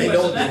grown women. They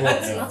know what they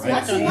want now.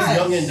 Right? These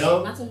young and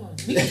dumb.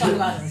 We can talk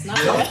about this.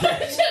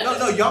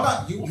 No, y'all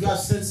got you got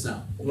sense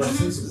now. You got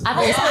sense. I've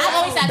always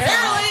had sex.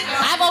 Wait,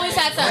 I've always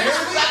had sex.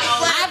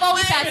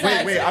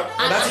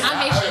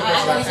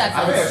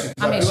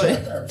 I'm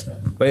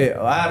Haitian. Wait,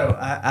 I had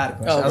a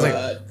question. I was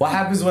like, what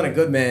happens when a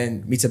good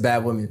man meets a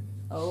bad woman?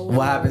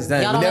 What happens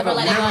then? Y'all don't ever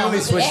let it go.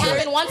 Really switch It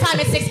happened one time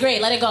in 6th grade.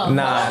 Let it go.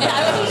 Nah.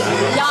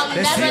 Y'all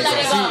never let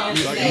it go.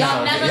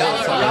 Y'all never let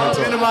it go. Y'all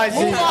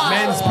minimizing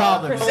men's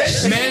problems,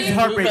 men's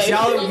heartbreaks.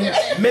 Y'all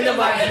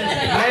minimizing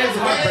men's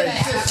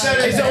heartbreaks.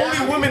 It's the only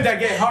women that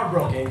get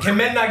heartbroken. Can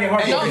men not get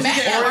heartbroken? Or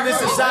in this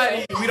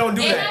society, we don't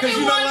do that. Because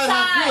you're not allowed to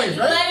have feelings,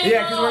 right?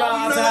 Yeah, because we're not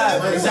allowed to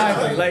have.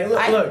 Exactly. Like,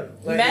 look.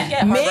 Men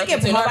get heartbroken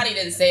too. Nobody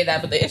didn't say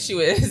that, but the issue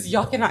is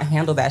y'all cannot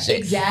handle that shit.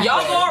 Exactly.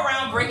 Y'all go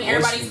around breaking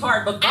everybody's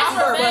heart, but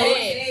God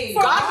forbid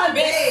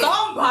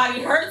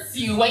somebody hurts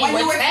you when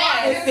you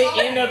attack. It's the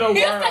end of the world.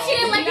 Because she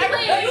didn't like you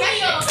play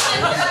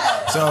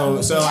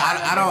Yu-Gi-Oh. So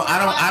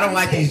I don't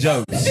like these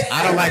jokes.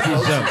 I don't like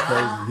these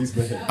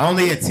jokes.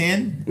 Only a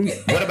 10?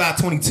 What about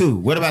 22?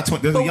 What about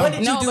 20? There's a young. What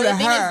did you do to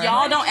her?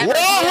 Y'all don't ever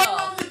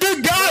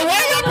Good God,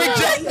 why y'all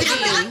projecting?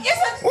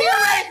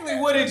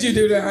 What did you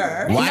do to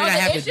her? Why No, did I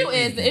have to do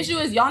the issue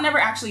is y'all never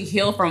actually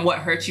heal from what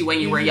hurt you when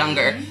you were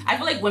younger. I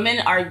feel like women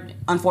are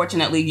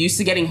unfortunately used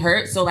to getting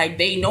hurt, so like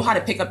they know how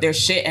to pick up their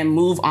shit and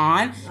move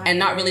on and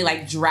not really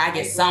like drag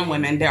it. Some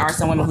women, there are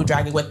some women who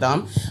drag it with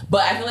them,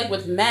 but I feel like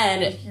with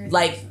men,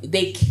 like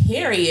they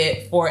carry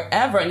it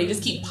forever and they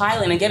just keep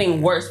piling and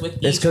getting worse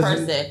with each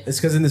person. It's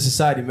because in the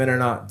society, men are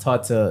not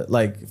taught to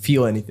like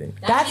feel anything.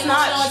 That's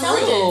not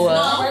true.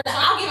 No,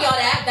 I'll give y'all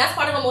that. That's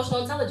part of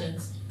emotional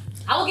intelligence.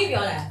 I will give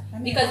y'all that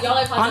because y'all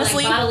are taught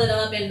Honestly, to like bottle it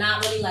up and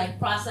not really like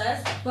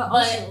process.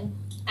 But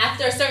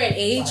after a certain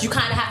age, you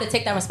kind of have to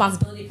take that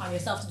responsibility upon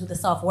yourself to do the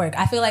self work.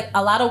 I feel like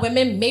a lot of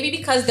women, maybe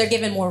because they're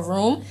given more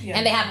room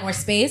and they have more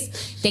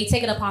space, they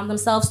take it upon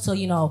themselves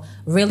to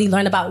really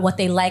learn about what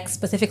they like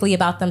specifically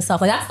about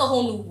themselves. Like that's the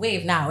whole new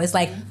wave now. It's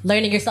like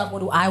learning yourself. What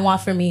do I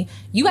want for me?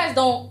 You guys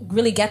don't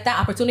really get that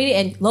opportunity,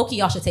 and low-key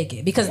y'all should take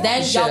it because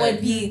then y'all would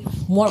be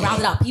more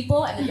rounded out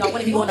people, and then y'all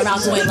wouldn't be going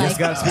around doing like.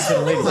 Gotta speak to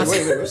the ladies.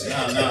 No.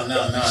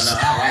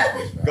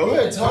 Go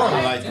ahead, Tom.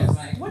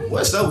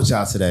 What's up with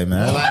y'all today,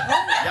 man?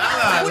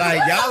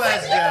 Y'all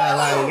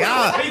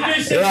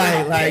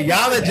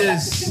are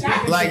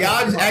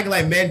just acting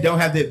like men don't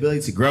have the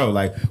ability to grow.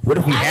 Like, what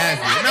if we have?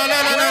 No.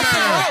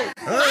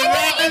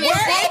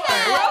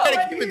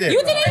 You didn't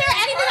hear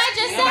anything I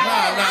just said.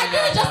 I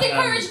did just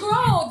encourage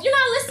growth. You're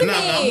not listening. No,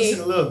 I'm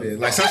listening a little bit.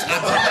 Like,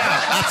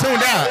 I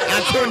tuned out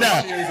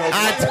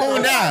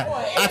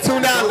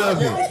a little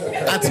bit.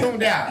 I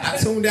tuned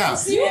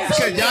out.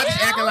 Because y'all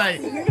just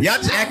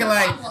acting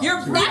like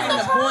You're proving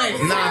the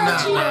point.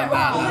 Nah. You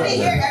didn't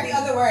hear every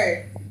other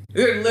word.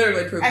 You're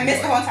literally proving. I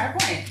missed the whole entire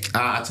point.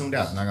 I tuned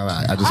out. Not gonna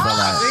lie. I just felt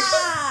like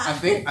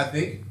I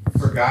think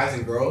for guys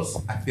and girls,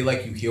 I feel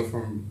like you heal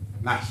from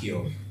not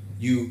heal.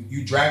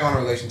 you drag on a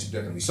relationship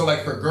differently. So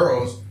like for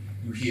girls,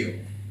 you heal.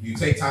 You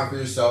take time for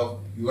yourself.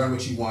 You learn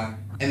what you want,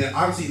 and then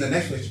obviously in the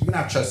next relationship, you're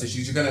gonna have trust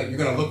issues. You're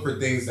gonna look for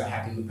things that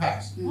happened in the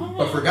past.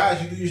 But for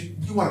guys,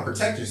 you want to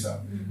protect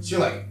yourself. So you're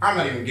like, I'm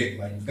not even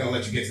gonna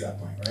let you get to that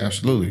point, right?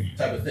 Absolutely.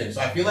 Type of thing.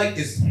 So I feel like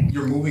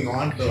you're moving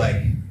on, but like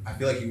I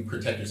feel like you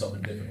protect yourself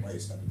in different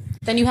ways. Type of thing.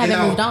 Then you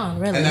haven't moved on,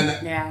 really. And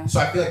then, so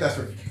I feel like that's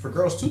for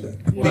girls too, then,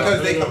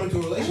 because they come into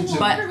a relationship.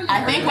 But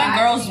I think when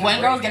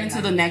girls get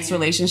into the next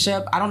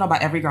relationship, I don't know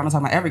about every girl. I'm not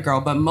talking about every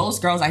girl, but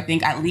most girls, I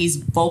think, at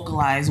least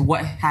vocalize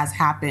what has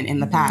happened in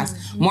the past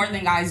more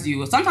than guys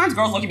do. Sometimes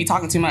girls look at me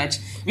talking too much,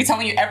 be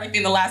telling you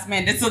everything the last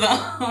man did to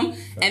them,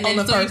 and then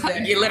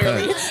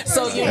literally.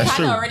 So you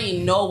kind of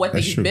already know what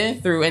they've been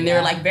through, and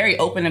they're like very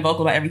open and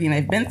vocal about everything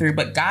they've been through.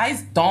 But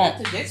guys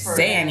don't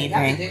say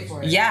anything.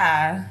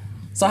 Yeah.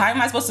 So how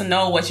am I supposed to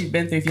know what you've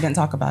been through if you didn't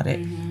talk about it?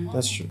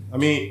 That's true. I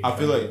mean, I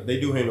feel like they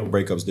do handle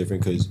breakups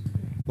different because,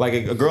 like,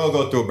 a girl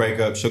go through a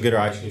breakup, she'll get her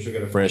ice cream, she'll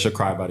get her friend, she'll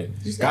cry about it.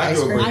 Guy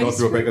go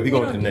through a breakup, he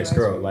going to the next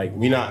girl. Like,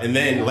 we not, and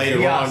then later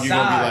on, you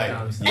gonna be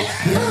like,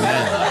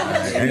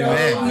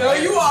 no,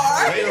 you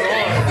are. Later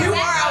on. You are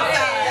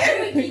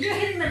outside. You're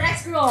hitting the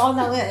next girl on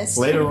the list.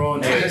 Later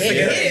on, that's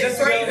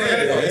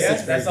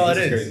all it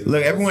is.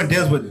 Look, everyone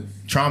deals with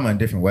trauma in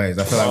different ways.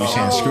 I feel like we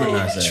shouldn't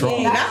scrutinize that.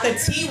 Not the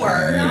T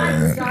word.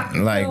 Yeah.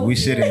 Like we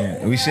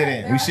shouldn't.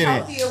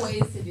 Healthier ways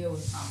to deal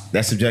with trauma.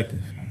 That's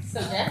subjective.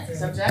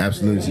 Subjective.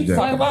 Absolutely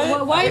subjective.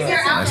 Why is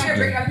there out there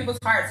breaking up people's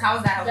hearts? How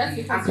is that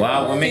helping?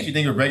 Wow, what makes you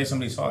think you're breaking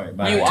somebody's heart?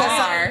 You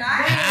are.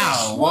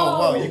 How?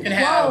 Whoa. You can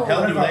have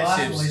healthy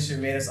relationships. Relationship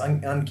made us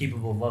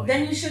unkeepable of loving.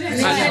 Then you shouldn't.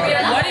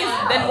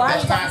 Then why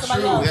That's not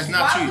true. That's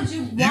not true.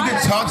 You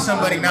can talk to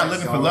somebody not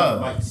looking for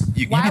love.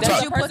 Why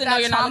would you put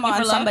that trauma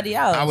on somebody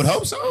else? I would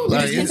hope so.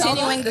 Like, you're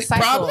continuing the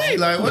cycle. Probably.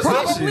 Like, what's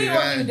that shit?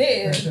 Or you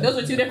did. Those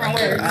were two different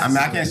words. I mean,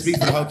 I can't speak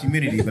for the whole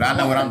community, but I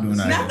know what I'm doing.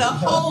 Not the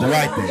whole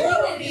right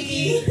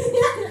thing.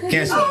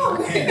 Can't speak.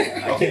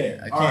 I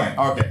can't.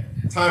 Okay.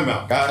 Time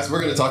out, guys.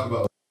 We're gonna talk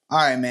about. All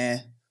right,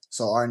 man.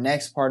 So our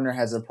next partner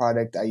has a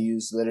product I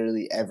use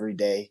literally every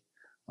day.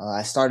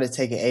 I started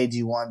taking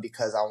AG1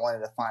 because I wanted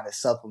to find a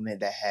supplement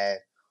that had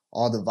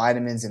all the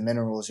vitamins and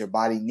minerals your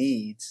body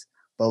needs,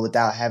 but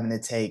without having to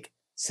take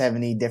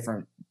 70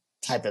 different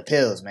type of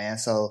pills, man.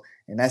 So,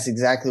 and that's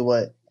exactly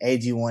what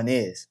AG1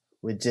 is.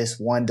 With just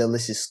one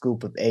delicious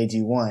scoop of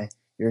AG1,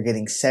 you're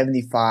getting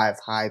 75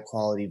 high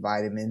quality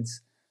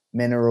vitamins,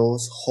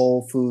 minerals,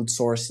 whole food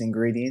sourced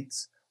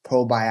ingredients,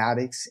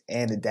 probiotics,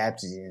 and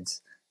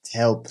adaptogens to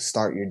help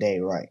start your day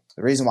right.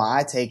 The reason why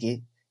I take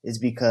it is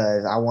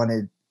because I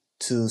wanted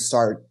to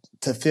start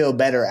to feel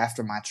better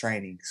after my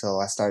training. So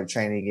I started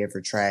training again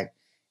for track,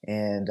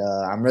 and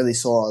I'm really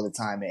sore all the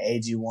time. And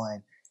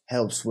AG1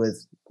 helps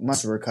with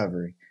muscle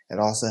recovery. It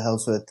also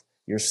helps with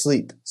your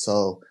sleep.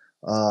 So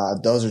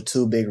those are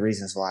two big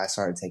reasons why I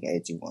started taking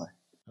AG1.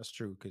 That's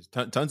true, because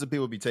tons of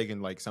people be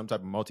taking like some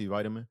type of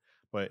multivitamin,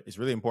 but it's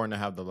really important to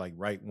have the like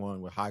right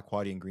one with high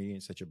quality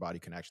ingredients that your body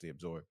can actually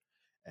absorb.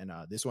 And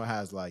this one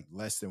has like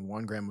less than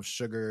 1 gram of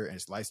sugar, and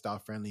it's lifestyle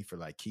friendly for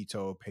like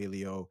keto,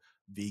 paleo,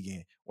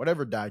 vegan,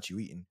 whatever diet you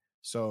eating.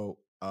 So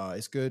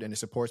it's good, and it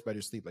supports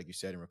better sleep, like you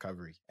said, and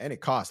recovery. And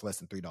it costs less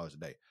than $3 a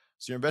day.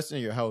 So you're investing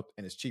in your health,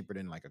 and it's cheaper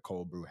than like a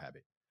cold brew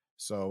habit.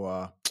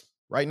 So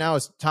right now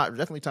it's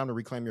definitely time to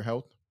reclaim your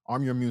health.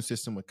 Arm your immune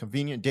system with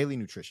convenient daily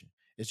nutrition.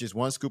 It's just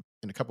 1 scoop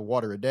in a cup of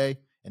water a day,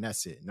 and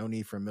that's it. No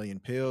need for a million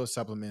pills,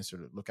 supplements, or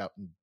to look out.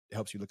 It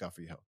helps you look out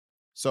for your health.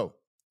 So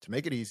to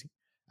make it easy,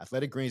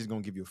 Athletic Greens is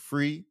going to give you a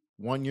free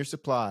 1-year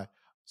supply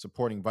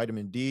supporting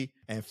vitamin D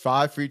and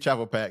 5 free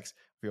travel packs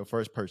for your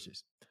first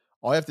purchase.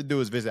 All you have to do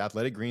is visit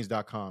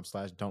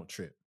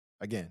athleticgreens.com/don't-trip.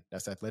 Again,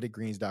 that's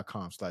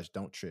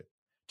athleticgreens.com/don't-trip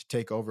to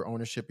take over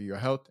ownership of your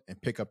health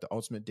and pick up the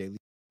ultimate daily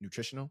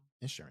nutritional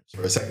insurance.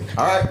 For a second.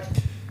 All right.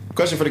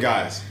 Question for the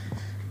guys.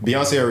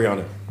 Beyonce or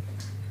Rihanna?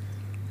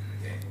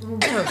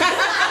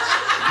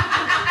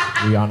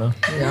 Rihanna.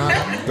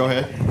 Go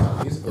ahead.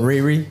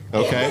 Riri.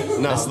 Okay.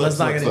 No, let's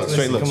not get it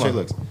straight looks. Straight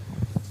looks.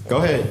 Go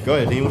ahead.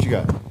 Dean, what you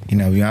got? You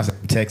know, Beyonce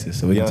from Texas,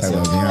 so we can talk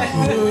about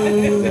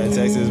Beyonce. Yeah,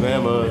 Texas,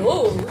 man.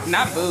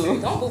 Not boo.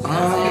 Don't boo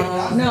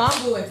Beyonce. No,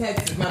 I'm booing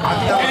Texas. I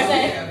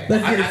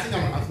think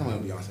I'm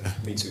going to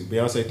Beyonce. Me too.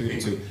 Beyonce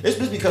 3-2. It's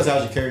just because how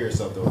she carry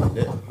herself, though. Like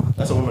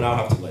that's a woman I'll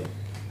have to, like,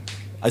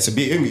 it'd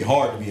be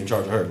hard to be in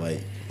charge of her.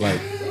 Like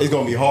it's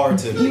gonna be hard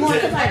to. So what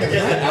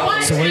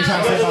are you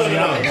trying to say about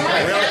Rihanna?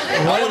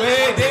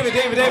 Wait, David.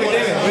 What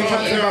are you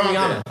trying to say about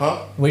Rihanna?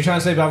 Huh? What are you trying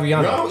to say about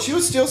Rihanna? No, she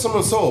was still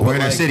someone's soul. We're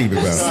in her city,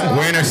 bro.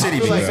 We're in her city,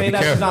 bro. Say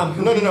that she's not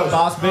no.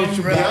 boss bitch.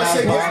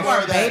 Beyonce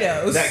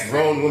gives that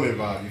grown woman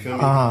vibe. You feel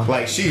me?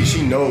 Like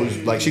she knows.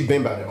 Like she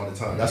been about it all the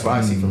time. That's what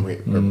I see from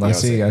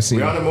Beyonce. I see.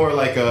 Rihanna more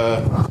like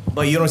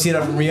But you don't see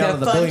that from Rihanna,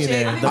 the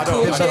billionaire.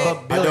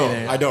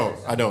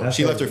 I don't.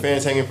 She left her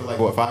fans hanging for like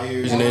what 5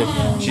 years, and then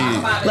she.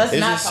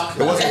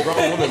 It wasn't a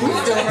grown woman.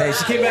 Hey,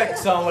 she came back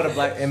song with a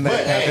black and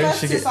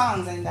Panther. 2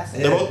 songs and that's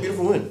it. They're both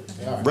beautiful women.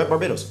 Rep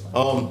Barbados.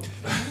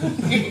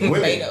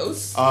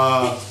 Barbados.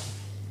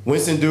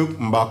 Winston Duke,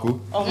 Mbaku.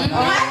 Oh my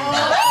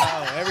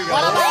God. There we go.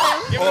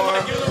 What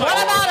about him? What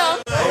about him?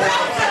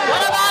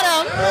 What about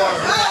him?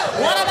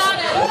 What about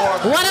him?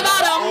 What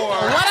about him?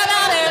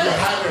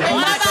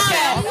 What about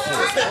him?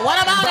 What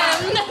about him?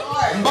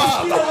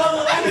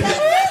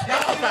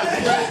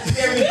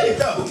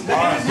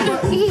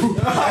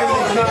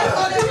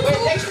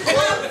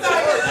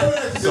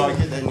 So I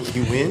get that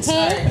he wins. All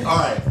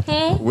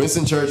right.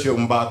 Winston Churchill,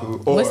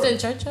 M'Baku, or Winston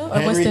Churchill or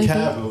Henry Winston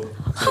Cavill,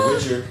 The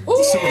Witcher. Wow.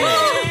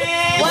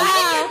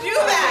 Why would you do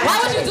that?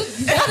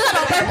 Y'all did that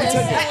on purpose.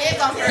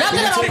 Y'all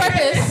did that on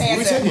purpose.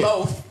 We took it.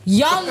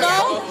 Y'all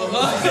know?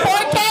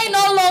 ¿Por qué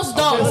no los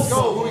dos? Let's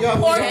go. Who we got?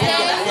 ¿Por qué?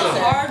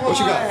 What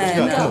you got?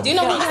 Come on. Do you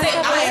know what I'm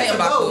saying?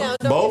 Both?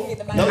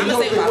 No, you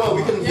don't think one.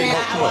 We couldn't think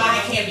both. Come on. I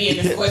can't be in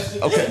this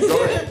question. Okay,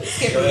 go ahead.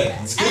 Skip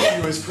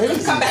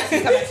it. Come back.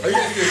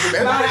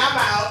 I'm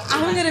out.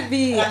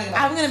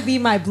 I'm gonna be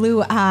my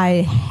blue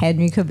eye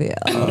Henry Cavill.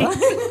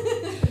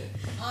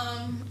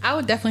 I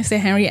would definitely say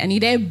Henry any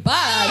day, but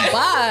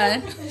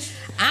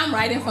I'm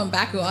riding from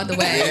Baku all the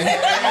way.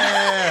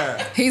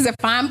 Yeah. He's a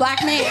fine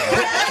black man.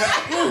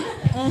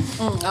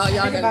 Oh,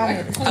 y'all got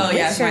it. Oh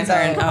yeah, it's my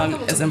turn.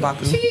 It's in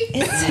Baku.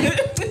 It's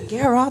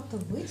Geralt the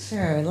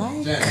Witcher.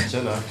 Like,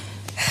 Jenna.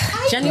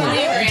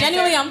 Genuinely,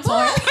 I'm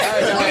torn.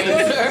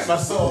 My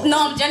soul.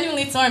 No, I'm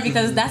genuinely torn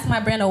because that's my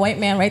brand of white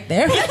man right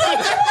there.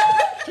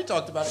 You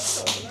talked about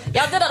it.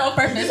 Y'all did that on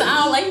purpose.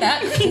 I don't like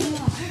that.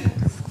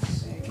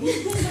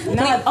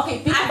 No, okay,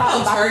 think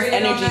about Mbaku's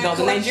energy though.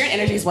 The Nigerian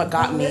energy is what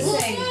got me. Is it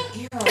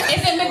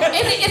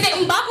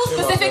M'Baku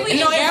specifically?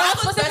 No, Geralt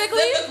M'Baku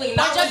specifically? Or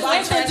not just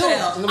like Winston too?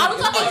 Are we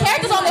talking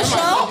characters on the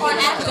show or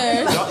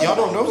actors? Y'all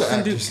don't know the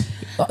actors.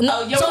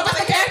 No, so just the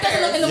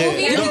characters in the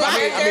movie?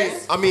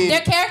 I mean,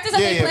 they're characters that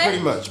they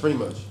play? pretty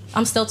much.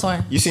 I'm still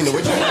torn. You seen The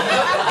Witcher?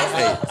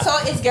 So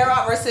it's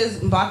Geralt versus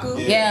Mbaku?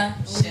 Yeah.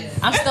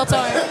 I'm still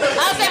torn.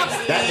 I'll say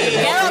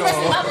Geralt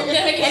versus M'Baku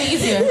didn't make it any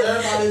easier.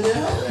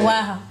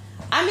 Wow.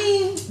 I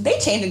mean, they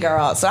changed the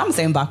Geralt, so I'm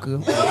saying Baku.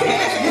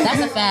 That's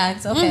a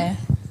fact. Okay.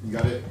 You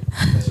got it?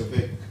 That's your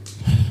pick.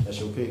 That's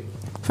your pick.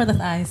 For the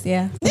thighs,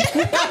 yeah.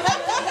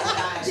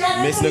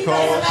 Miss Nicole. I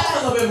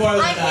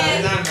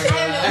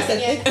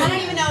don't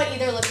even know what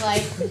either look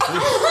like.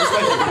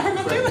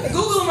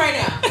 Google them right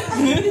now.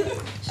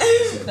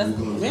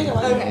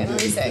 Okay,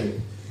 let me see.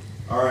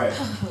 All right.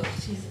 Oh,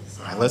 Jesus.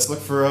 All right, let's look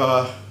for,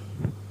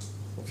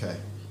 okay.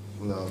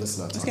 No, let's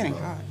not talk about it.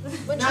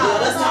 Let's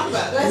talk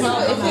about it.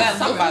 Let's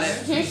talk about it.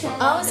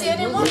 Oh, see, I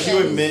didn't want Would you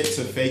admit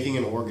to faking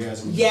an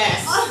orgasm?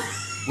 Yes.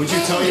 Would you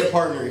tell your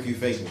partner if you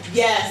fake it?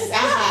 Yes.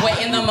 Wait,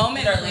 in the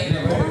moment or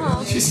later?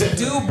 She said,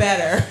 do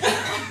better.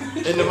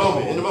 In the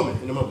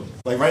moment.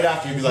 Like right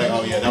after you'd be like,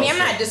 oh yeah, that I mean, was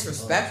I'm not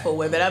disrespectful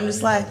with it. I'm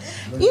just like,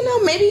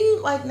 maybe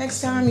like next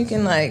time you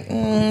can like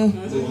move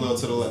a little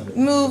to the left.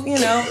 move,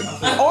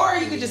 or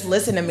you could just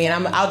listen to me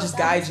and I'll just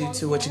guide you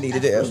to what you need to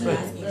do.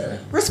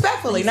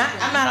 Respectfully,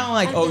 I'm not on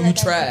like, oh you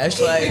trash,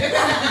 like.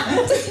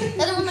 The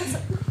other woman's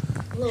a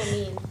little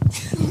mean.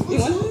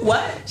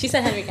 What? She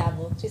said Henry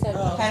Cavill. She said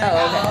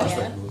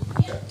okay.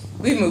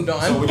 We moved on.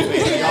 So what do you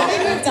think?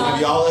 Have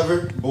y'all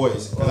ever,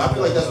 boys? Because I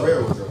feel like that's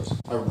rare with girls.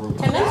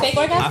 Can they fake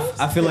orgasms?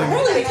 I feel like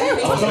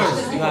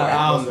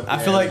I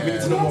feel like we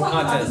need to know more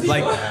context.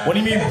 Like, what do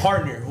you mean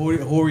partner?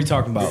 Who are we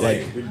talking about?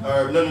 Like,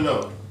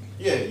 no.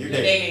 Yeah, you're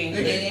dating.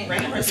 You're dating.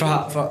 For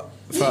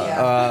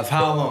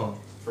how long?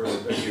 For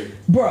a year.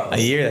 Bro. A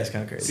year? That's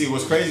kind of crazy. See,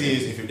 what's crazy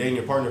is if you're dating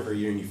your partner for a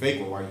year and you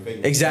fake one, why are you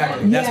faking?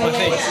 Exactly. That's my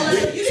thing.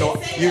 So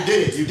you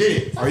did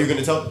it. Are you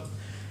gonna tell them?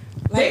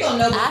 They gonna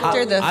know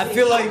after the. I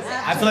feel like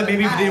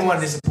maybe if you didn't want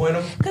to disappoint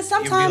them, because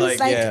sometimes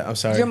like, yeah, I'm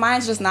sorry. Your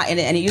mind's just not in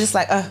it, and you're just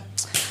like,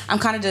 I'm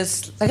kind of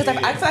just like.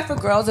 I feel like for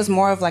girls, it's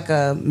more of like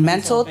a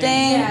mental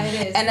thing, Yeah,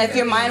 it is. and if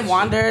your mind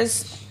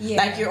wanders,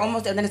 like you're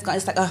almost, and then it's gone.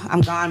 It's like,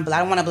 I'm gone, but I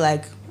don't want to be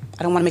like,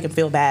 I don't want to make him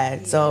feel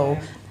bad, so.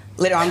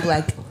 Later on,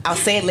 like I'll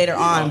say it later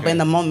on, but in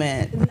the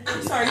moment.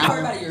 I'm sorry, you worried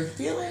about your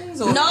feelings?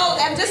 Or? No,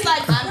 I'm just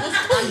like I'm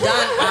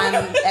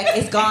done.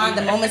 It's gone.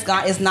 The moment's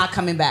gone. It's not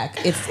coming back.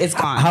 It's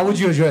gone. How would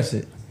you address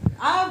it?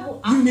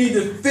 You need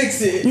to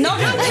fix it. No,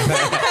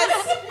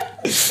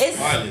 it's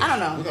I don't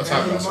know. We're gonna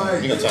talk about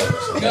something. I'm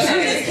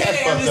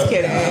just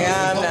kidding.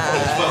 I'm not.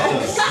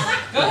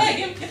 Go ahead,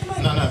 give the mic.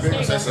 No,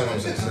 bring say something.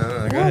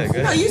 No, go ahead.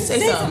 No, you say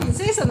something.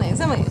 Say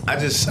something. I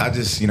just,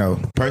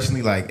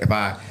 personally, like, if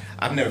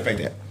I've never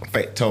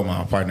told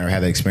my partner or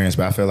had that experience,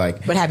 but I feel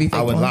like But have you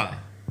I would faked one? lie.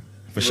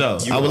 For sure.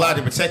 I would lie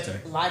to protect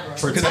her. Library.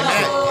 Because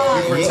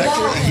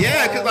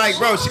yeah, because like,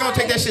 bro, she gonna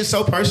take that shit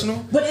so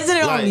personal. But isn't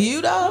it Like- on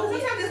you though?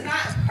 Sometimes it's not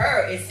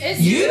her, it's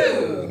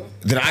You.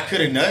 That I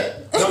couldn't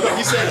nut. No,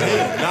 he said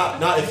him.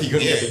 Not if he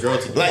couldn't get the girl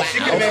to. Like she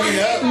could make me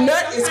nut.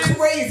 Nut is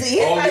crazy.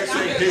 Oh, It's you're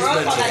saying his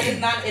mental. like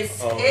it's not. It's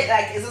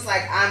just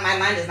like my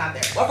mind is not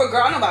there. Or for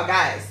girl, I know about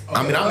guys.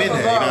 I mean, I'm in there.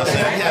 You know what I'm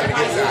saying?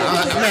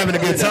 I'm having a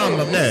good time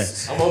up there.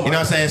 You know what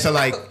I'm saying? So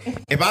like,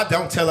 if I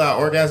don't tell her I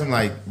orgasm,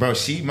 like, bro,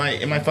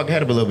 it might fuck her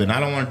head up a little bit. And I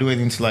don't want to do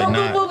anything to like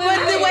not. Wait. I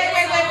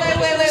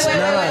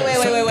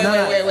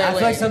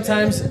feel like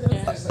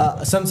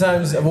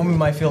sometimes a woman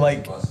might feel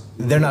like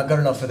they're not good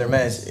enough for their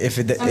men. If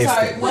I'm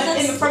sorry, what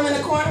in the front in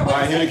the corner? All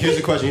right, here's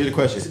the question.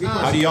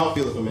 How do y'all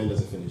feel if a man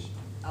doesn't finish?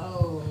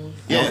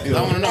 Yeah,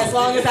 I want to know. As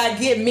long as I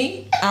get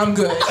me, I'm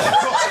good.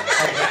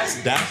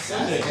 That's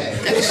what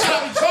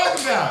I'm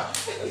talking about.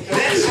 Wait,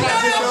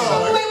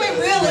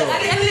 really? At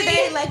the end of the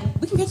day, like,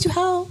 we can get you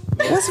help.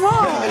 What's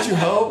wrong? Get you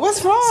help?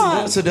 What's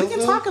wrong? Sildenafil? We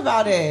can talk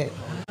about it.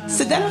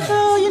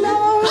 Sildenafil, you know?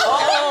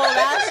 Oh,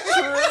 that's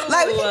true.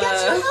 Like, we can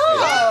get you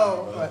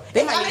help.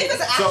 They might need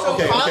an actual So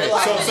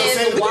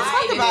say we can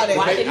talk about it.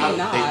 Why did he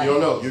not? You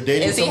don't know. You're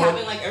dating someone.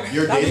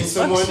 You're dating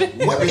someone.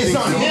 It's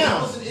on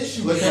him.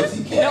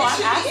 No,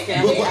 I'm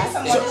asking. No.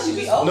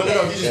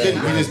 He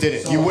just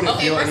didn't. You wouldn't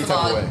feel any First of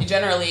type of all, way.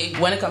 generally,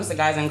 when it comes to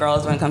guys and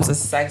girls, when it comes to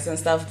sex and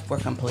stuff, we're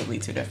completely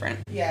two different.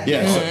 Yeah.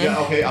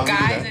 Okay. I'll give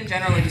you Guys that. in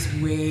general are just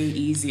way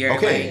easier.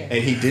 Okay,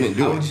 and he didn't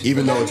do it,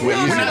 even though it's way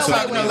easier. We're not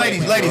talking about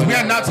ladies. We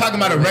are not talking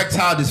about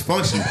erectile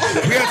dysfunction.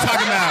 We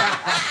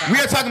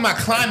are talking about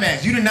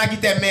climax. You did not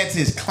get that man to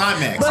his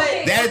climax.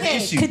 That is the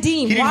issue.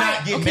 Kadeem, he did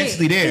not get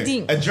mentally there.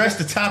 Address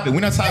the topic.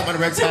 We're not talking about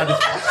erectile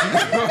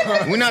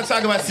dysfunction. We're not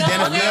talking about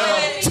sildenafil.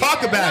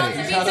 Talk about it.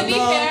 To be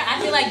fair, I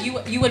feel like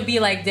you would be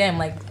like, damn,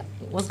 like,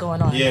 what's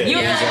going on? Yeah, you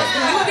would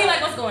be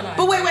like, what's going on?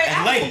 But wait.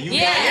 Lady, you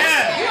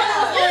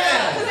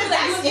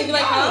You'd be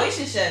like,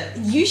 relationship.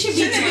 You should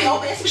be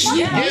open.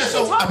 Yeah,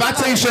 so if I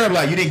tell you straight up,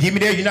 like, you didn't get me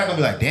there, you're not gonna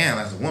be like, damn,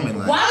 as a woman,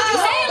 like. Why would you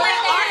say it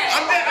like that?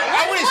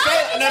 I wouldn't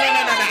say no.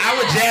 I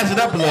would jazz it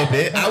up a little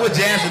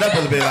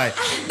bit. Like,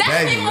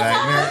 baby, like,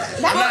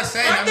 man. I'm not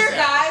saying. Aren't there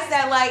guys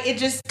that like it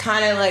just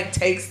kind of like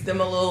takes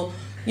them a little?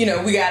 You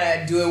know, we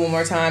gotta do it one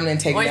more time, then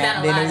take it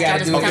out, then we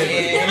gotta do it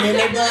again, and then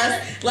they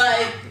bust.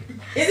 Like,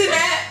 isn't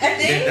that a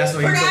thing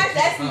for guys?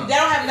 That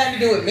don't have nothing to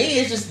do with me.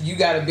 It's just you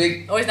got a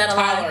big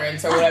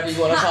tolerance or whatever you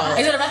want to call it.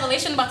 Is it a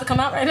revelation about to come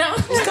out right now?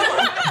 Come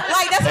on,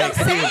 like that's what I'm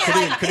saying.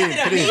 Like, is it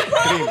a me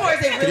problem or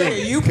is it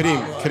really a you problem?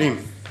 Kadeem,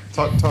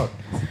 talk this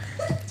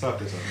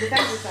up. Is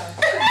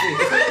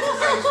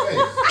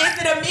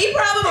it a me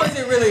problem or is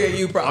it really a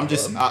you problem? I'm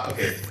just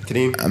okay,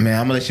 Kadeem. Man,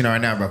 I'm gonna let you know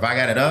right now, bro. If I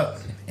got it up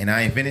and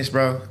I ain't finished,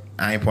 bro,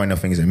 I ain't pointing no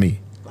fingers at me.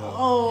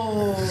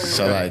 Oh.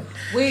 So like,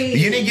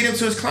 you didn't get him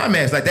to his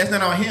climax. Like that's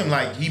not on him.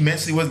 Like he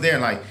mentally was there.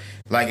 Like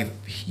if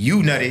you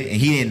nutted and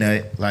he didn't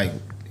nut, like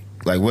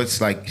what's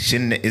like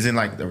isn't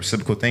like the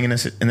reciprocal thing in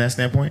that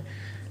standpoint.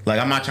 Like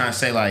I'm not trying to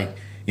say like.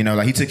 You know,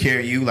 like he took care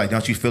of you. Like,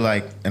 don't you feel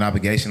like an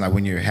obligation, like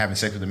when you're having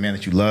sex with a man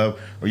that you love,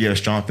 or you have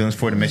strong feelings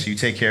for, to make sure you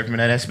take care of him in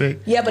that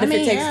aspect? Yeah, but if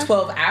it takes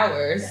 12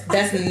 hours,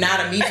 that's not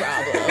a me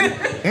problem.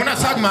 We're not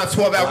talking about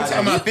 12 hours. We're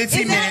talking about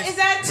 15 minutes. Is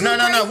that too No.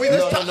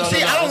 crazy?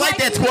 See, I don't like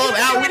that 12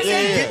 hours. We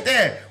didn't get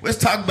there. Let's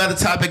talk about the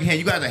topic again.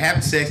 You guys are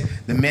having sex.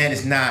 The man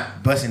is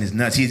not busting his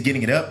nuts. He's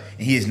getting it up,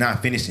 and he is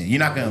not finishing. You're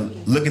not gonna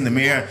look in the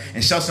mirror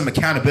and show some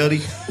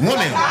accountability.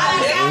 Women.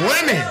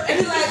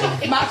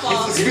 My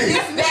fault.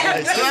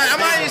 I'm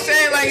not even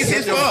saying like it's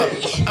his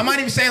fault. I'm not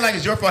even saying like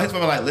it's your fault, his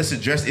fault. Like, let's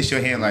address the issue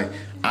at hand. Like,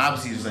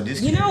 obviously, it's like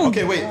this. You know,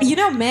 okay, wait. You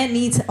know, men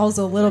needs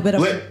also a little bit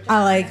of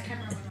like.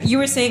 You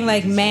were saying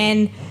like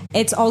men,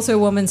 it's also a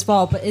woman's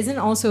fault, but isn't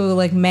also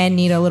like men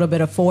need a little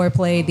bit of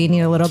foreplay? They need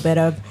a little bit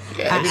of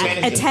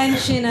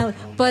attention,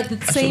 but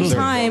at the same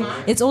time,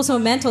 it's also a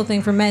mental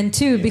thing for men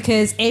too.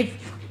 Because if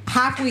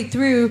halfway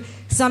through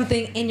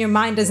something in your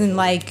mind doesn't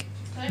like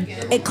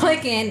it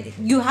clicking,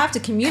 you have to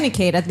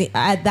communicate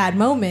at that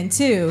moment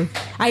too.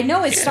 I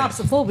know it stops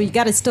the flow, but you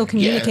got to still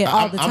communicate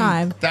all the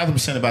time. I'm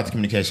 1,000% about the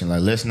communication.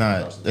 Like, let's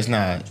not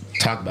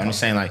talk about. I'm just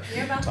saying, like,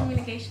 You're about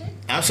communication.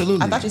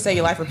 Absolutely. I thought you said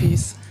your life for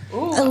peace. I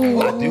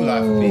do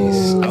life for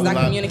peace. It's not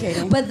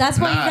communicating. But that's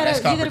why that's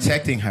called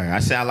protecting her. I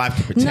say I like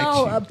to protect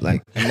you.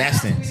 Like, in that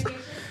sense.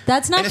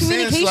 That's not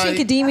communication, like,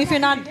 Kadeem. If you're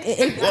not,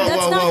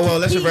 whoa,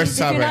 let's reverse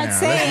the topic right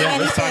now.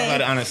 Let's talk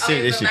about it on a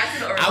serious issue.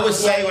 I would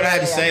say what I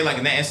had to say, like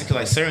in that instance,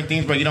 like certain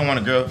things, bro. You don't want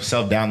a girl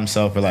self-doubt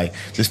themselves or like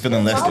just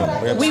feeling less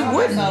than. We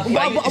wouldn't.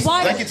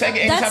 Like you take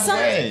it any type of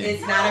way.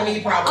 It's not a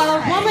me problem.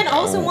 A woman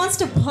also wants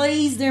to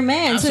please their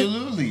man.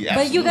 Absolutely.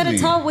 But you gotta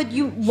tell what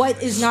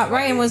is not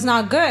right and what's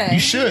not good. You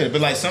should,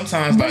 but like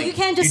sometimes, but like, you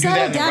can't just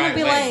settle down and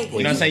be like, you know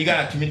what I'm saying? You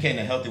gotta communicate in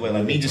a healthy way.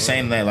 Like me just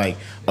saying that, like,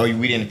 oh,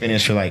 we didn't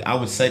finish, or like I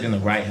would say it in the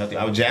right healthy.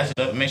 I would jazz it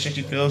up and make sure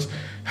she feels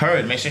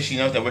heard. Make sure she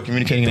knows that we're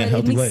communicating in a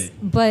healthy way.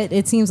 But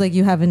it seems like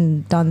you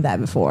haven't done that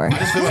before. I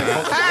just feel like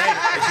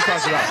she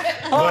talks about.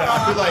 But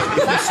I feel like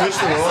if we switch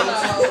the roles,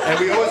 and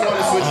we always want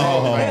to switch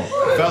roles, right?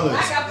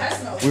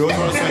 Fellas, we always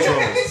want to switch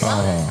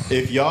roles.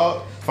 If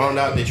y'all found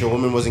out that your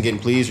woman wasn't getting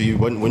pleased, or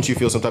wouldn't you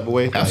feel some type of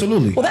way?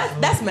 Absolutely. Well,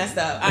 that's messed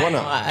up. Why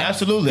not?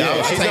 Absolutely.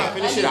 Yeah, she's not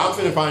finished it. I'm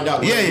finna find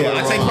out. Yeah,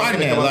 I take pride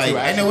in that. Like,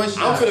 I know what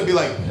I'm finna be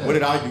like, what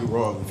did I do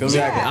wrong? You feel me?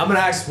 Exactly. I'm gonna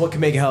ask what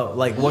can make it help.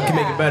 Like, what can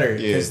make it better?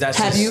 Because that's.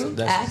 Have you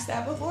asked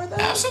that before, though?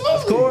 Absolutely.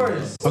 Of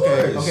course.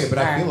 Okay, but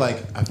I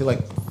feel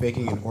like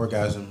faking an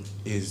orgasm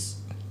is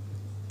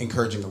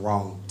encouraging the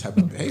wrong type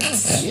of behavior.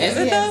 Is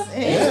it though?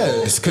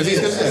 Yes, because he's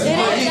That's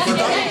being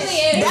submissive.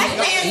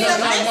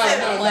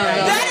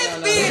 That is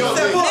being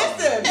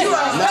submissive. You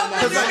are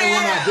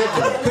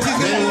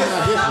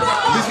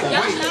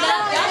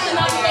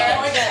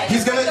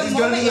He's gonna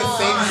do the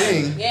same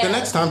thing the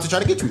next it's time to try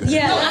to get you there.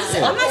 Yeah,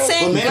 no, I'm not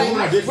saying But men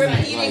like, are different.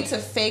 repeating to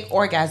fake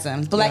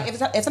orgasms, but like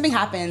if something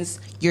happens,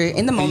 you're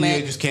in the You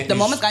moment. just can't the do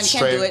moment's gone, you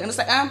can't straight- do it, and it's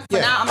like, for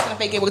now, I'm just gonna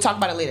fake it. We'll talk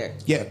about it later.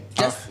 Yeah.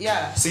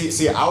 Yeah.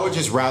 See, I would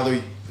just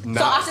rather not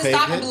So I should fake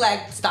stop it. and be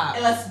like, stop.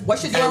 What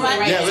should you do Yeah,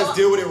 right now? let's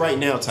deal with it right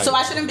now. Type. So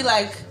I shouldn't be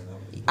like,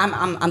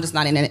 I'm just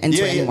not into it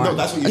Yeah, anymore. no,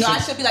 that's what you No, should. I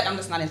should be like, I'm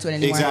just not into it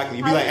anymore. Exactly.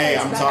 You be like, hey,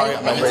 I'm sorry,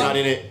 I'm not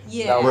in it.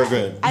 Yeah. We're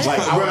good. I- Like,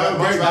 I would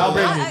much That'll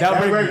break rather- me.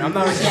 That'll break me. I'm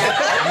not into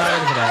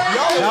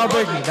that. That'll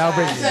break me. That'll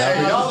break me.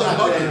 Y'all are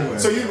bugging.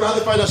 So you'd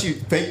rather find out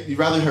you'd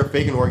rather her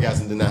fake an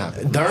orgasm than that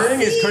happen.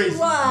 During is crazy.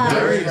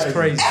 During is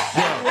crazy.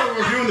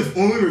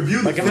 When we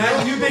review Like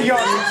imagine you think you're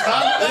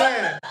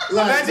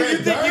imagine you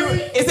think you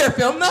Is there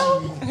film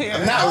though?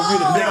 I'm not review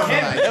the film.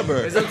 Ever.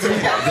 It depends. I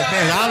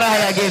don't know how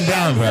y'all getting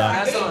down,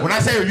 bro. When I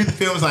say review the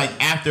film, it's like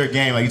after a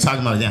game, like you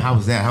talking about, how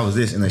was that? How was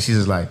this? And like she's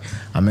just like,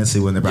 I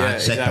mentally wasn't there, but I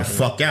checked the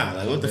fuck out.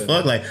 Like what the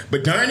fuck? Like,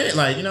 but during it,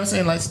 like you know what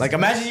I'm saying? Like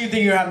imagine you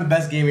think you're having the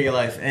best game of your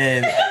life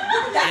and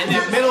in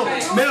the middle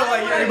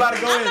like you're about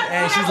to go in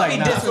and she's like,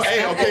 nah.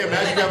 Hey, okay,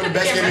 imagine you having the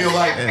best game of your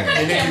life,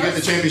 and then you get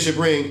the championship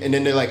ring, and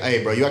then they're like,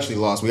 hey, bro, you actually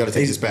lost. We got to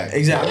take this back.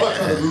 Exactly. I'm not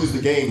trying to lose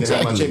the game to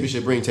have my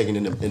championship ring taken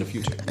in the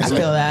future. I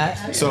feel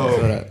that.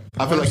 So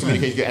I feel like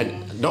communication,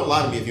 and don't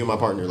lie to me if you're my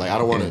partner. Like I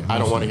don't want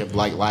to have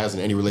like lies in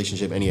any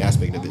relationship, any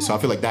aspect of it. So I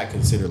feel like that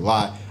considered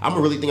lie. I'm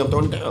gonna really think I'm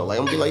throwing it down. Like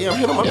I'm gonna be like, yeah, I'm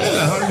handling my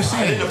business.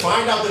 And then to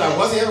find out that I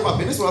wasn't handling my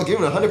business when I was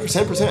giving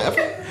 100%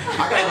 effort,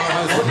 I gotta know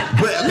how this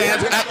works. But man,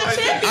 I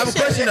have a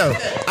question though.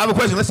 I have a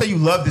question. Let's say you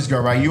love this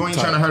girl, right? You ain't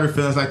trying to hurt her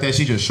feelings like that.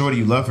 She just shorty,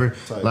 you love her.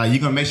 Like you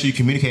gonna make sure you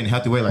communicate in a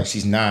healthy way. Like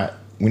she's not.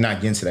 We're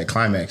not getting to that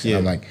climax. And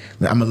I'm like,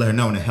 I'm gonna let her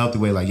know in a healthy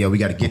way. Like, yo, we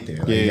gotta get there.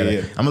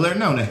 Like, I'm gonna let her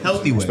know in a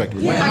healthy way.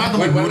 I'm not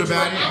gonna be rude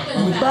about it.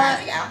 But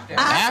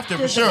After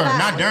for sure,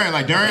 not during.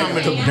 Like during, I'm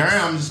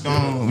just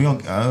gonna we'll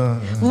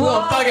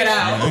thug it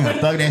out. We gonna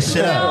thug that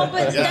shit No, out.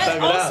 but that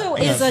also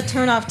is a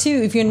turn off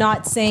too if you're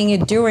not saying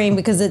it during,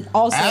 because it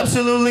also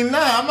Absolutely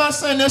not. I'm not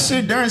saying that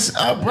shit during.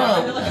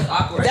 Bro,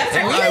 That's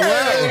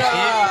weird.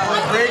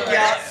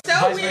 That's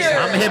so weird.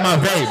 I'm gonna hit my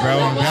vape, bro.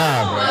 Oh,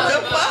 God, bro.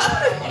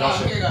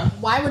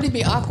 Why would it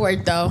be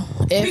awkward though?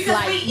 If Because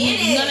like we in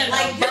it.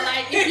 but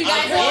like if you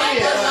guys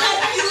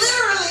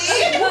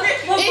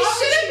it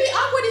shouldn't be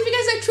awkward if you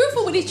guys are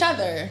truthful with each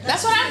other.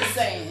 That's what I'm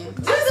saying.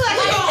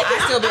 I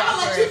still be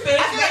awkward. I feel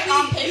like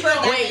on paper,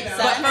 Wait,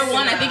 but for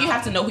one, I think you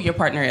have to know who your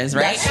partner is,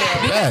 right? That's true.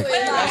 Because we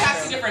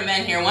have two different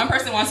men here. One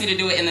person wants you to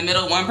do it in the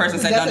middle. One person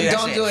said, "Don't do that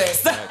Don't shit." do it.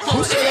 So,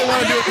 Who said they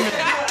want to do it?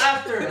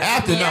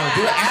 After, no,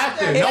 do it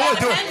after. No one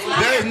do it.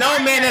 There is no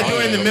man that do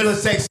it in the middle of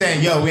sex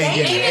saying, "Yo, we ain't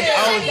getting it." It's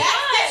always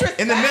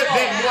in the middle.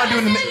 You want to do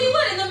it in the middle.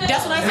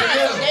 that's what I said.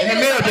 In the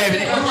middle,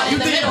 David. You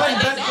think you're playing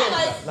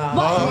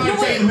basketball? You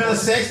take in the middle of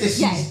sex that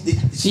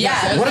she's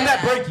Yeah. What did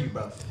that break you,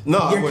 bro? No,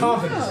 I Your wouldn't.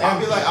 confidence. I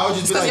would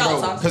just be like,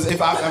 bro, because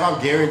if I'm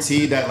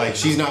guaranteed that like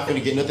she's not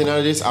gonna get nothing out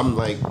of this, I'm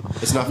like,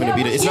 it's not gonna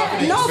be. It's not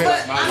gonna. No,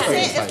 expect but my I'm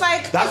saying it's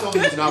like that's the only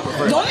reason I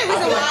prefer. the only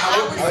reason why I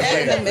would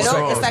say in the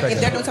middle is like if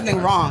they're doing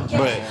something wrong.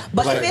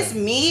 But like, if it's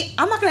me,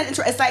 I'm not gonna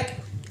it's like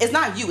it's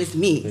not you, it's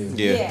me.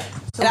 Yeah.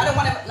 And I don't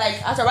want to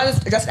like. I'd rather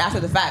address it after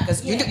the fact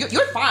because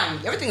you're fine.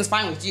 Everything is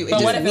fine with you. It's But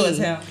just what if it me. was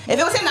him? If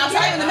it was him, I'm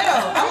trying in the middle.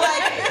 I'm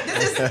like,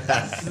 this is.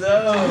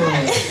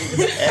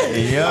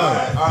 Yo. All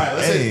right.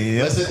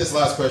 Let's hit this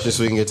last question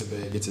so we can get to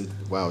bed.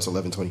 Wow, it's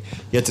 11:20.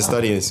 Get to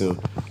studying soon.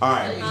 All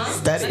right.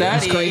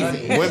 Study.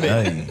 Crazy.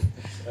 Women.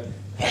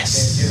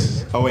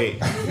 Yes. Oh wait,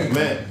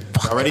 men.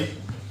 Y'all ready?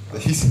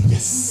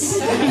 Yes.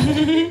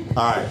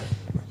 All right.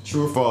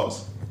 True or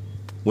false?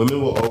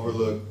 Women will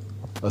overlook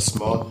a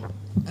small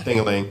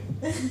thing-a-ling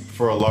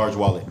for a large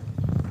wallet.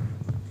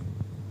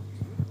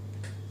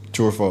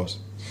 True or false?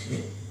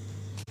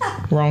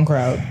 Wrong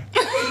crowd.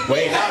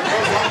 Wait,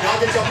 y'all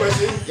get your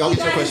question. Y'all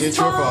get your question.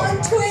 True or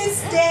false?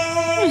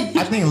 twisted.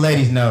 I think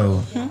ladies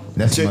know.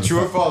 That's True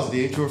or false,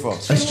 D? True or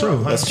false? That's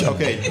true. That's true.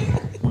 Okay.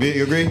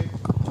 You agree?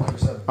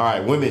 All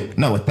right, women.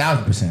 No,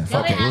 1,000%.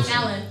 Fuck it.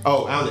 Alan.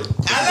 Oh,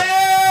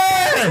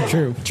 Alan.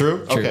 True.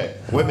 True? Okay.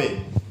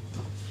 Women.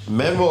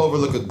 Men will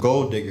overlook a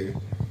gold digger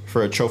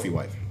for a trophy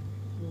wife.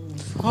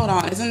 Hold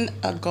on, isn't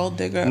a gold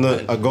digger?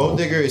 No, a gold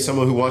digger is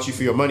someone who wants you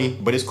for your money,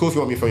 but it's cool if you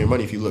want me for your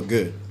money if you look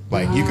good.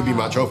 Like, you could be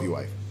my trophy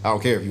wife. I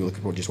don't care if you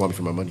just want me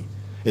for my money.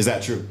 Is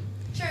that true?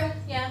 True,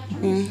 yeah.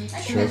 True.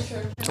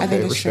 I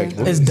think it's true.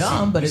 It's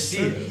dumb, but it's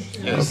true.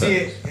 You see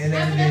it in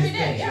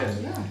everyday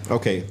things.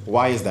 Okay,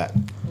 why is that?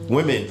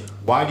 Women,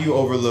 why do you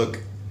overlook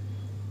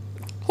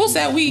Who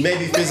said we?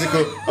 maybe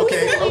physical?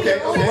 Okay. No, we are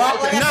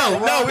not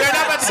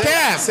about to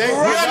cap. We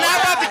are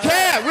not about to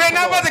cap. We are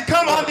not about to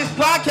come on this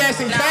podcast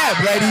and cap,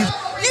 ladies.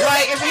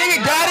 Like, if a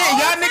nigga got it,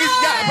 y'all niggas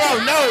got,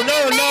 bro, no.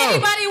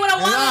 Anybody with a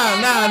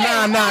wallet. Nah.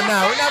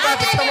 We're not about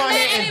to come on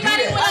here and do that.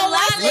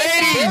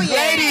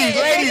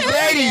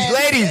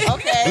 Ladies.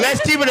 Okay.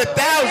 Let's keep it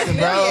 1,000,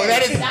 bro.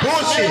 That is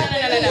bullshit.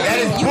 That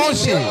is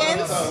bullshit.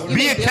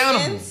 Be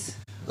accountable.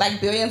 Like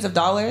billions of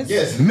dollars?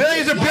 Yes.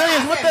 Millions or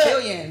billions? What the?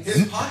 Billions.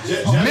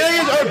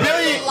 Millions or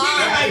billions?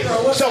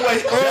 So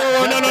wait.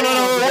 Oh, no.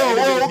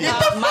 Whoa. Get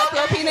the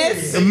micro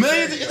penis?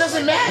 Millions? It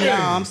doesn't matter. No,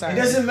 I'm sorry. It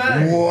doesn't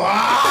matter.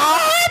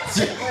 What?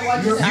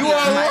 You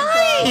are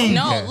lying.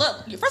 No,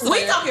 look. First of all,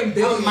 We talking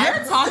billions.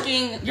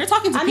 You're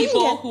talking to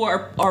people who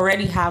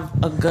already have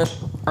a good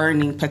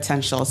earning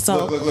potential.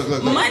 So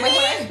Look. money.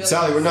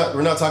 Sally, we're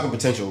not talking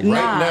potential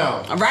right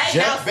now. Right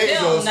Jeff now,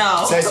 still Bezos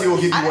no. says he will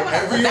give you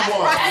whatever you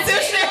want.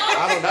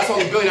 That's the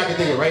only billion I can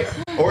think of, right?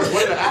 Or it's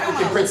one of the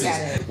African princes.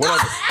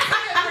 Whatever.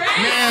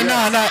 Man,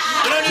 no. It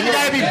don't even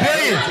gotta be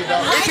billions.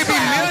 It could be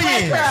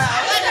millions.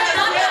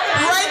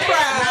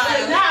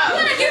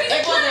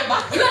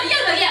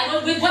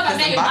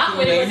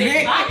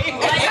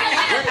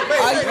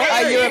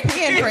 A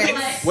European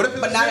prince. What if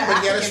but not an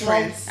African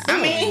prince?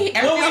 I mean,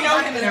 everything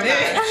knows him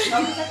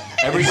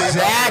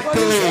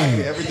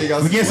Exactly. Everything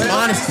else. We get some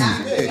honesty.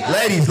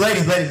 Ladies,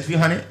 let's be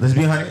 100. Let's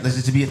be 100. Let's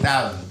just be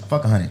 1,000.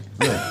 Fuck 100.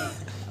 Look.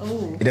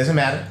 It doesn't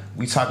matter.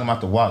 We talking about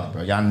the wallet,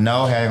 bro. Y'all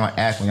know how y'all gonna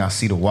act when y'all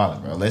see the wallet,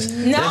 bro. Let's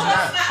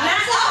not.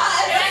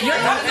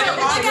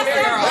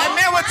 That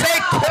man will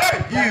take care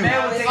of you.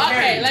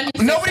 Okay, let me.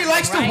 Nobody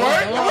likes to work.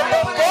 What the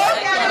fuck?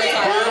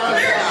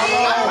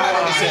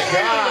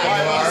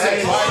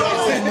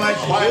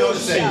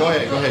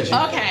 Go ahead.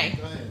 Okay.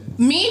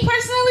 Me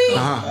personally,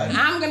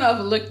 I'm gonna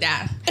overlook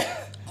that.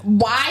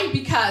 Why?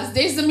 Because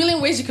there's a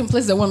million ways you can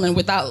please a woman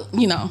without,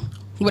 with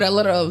a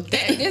little.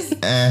 This.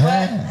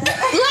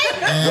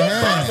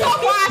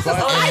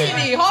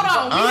 Society. Hold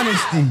on.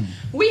 Honesty.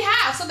 We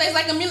have. So there's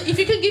like a million. If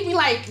you could give me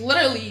like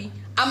literally,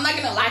 I'm not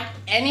gonna like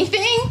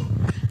anything.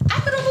 I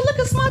could overlook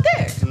a small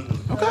dick.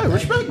 Okay,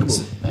 respectable.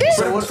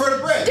 For the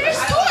bread. There's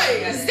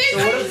toys.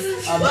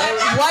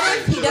 What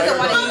if he doesn't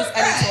want to use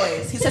any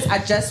toys? He says, I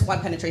just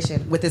want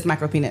penetration with his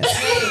micro penis.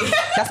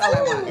 That's all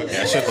I want. Okay,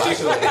 I should.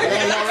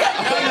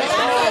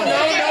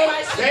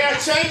 They are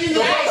changing the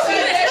question.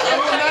 I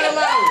will not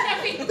allow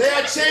it. They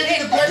are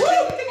changing the question.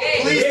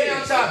 Please stay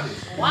on topic.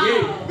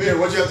 Wow. Beer,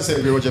 what you have to say?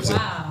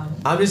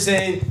 I'm just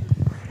saying,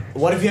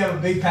 what if you have a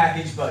big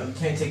package but you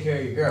can't take care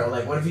of your girl?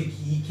 Like, what if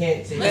he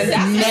can't take care of your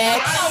girl?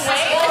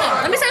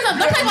 Let me tell you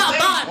something.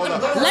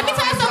 Let me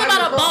tell you something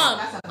about a bum.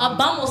 A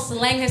bum will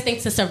slang his thing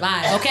to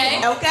survive,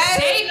 okay?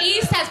 Dave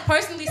East has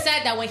personally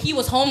said that when he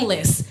was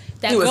homeless,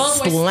 that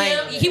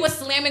he was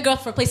slamming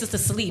girls for places to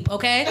sleep,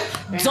 okay?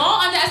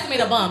 Don't underestimate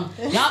a bum.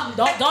 Y'all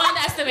don't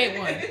underestimate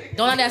one.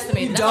 Don't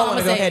underestimate. You don't want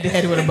to go head to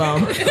head with a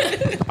bum.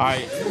 All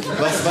right,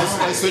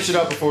 let's switch it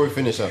up before we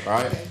finish up.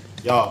 All right,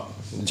 y'all,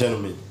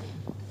 gentlemen.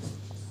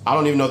 I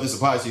don't even know if this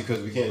applies to you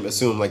because we can't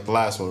assume like the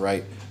last one,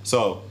 right?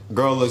 So,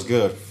 girl looks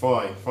good,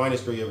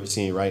 finest girl you ever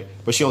seen, right?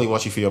 But she only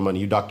wants you for your money.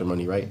 You doctor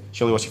money, right?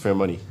 She only wants you for your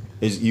money.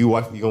 You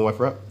gonna wife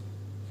her up?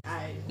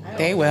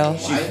 They will.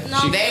 They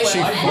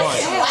will.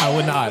 I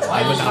would not.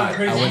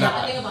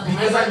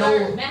 Because I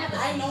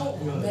know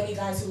many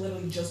guys who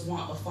literally just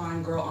want a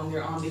fine girl on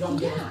their arm. They don't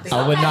get it.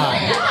 I would not.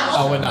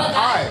 All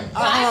right.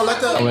 I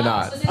would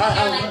not.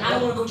 I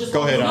don't want to go just.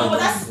 Go ahead. No, but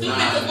that's stupid.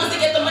 Because once they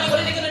get the money, what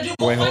are they gonna do?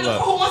 Wait, hold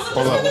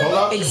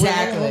up.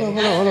 Exactly. Hold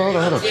on.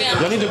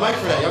 Y'all need a mic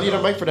for that. Y'all need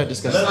a mic for that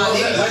discussion.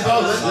 Let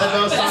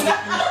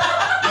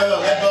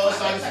go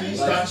start the speech.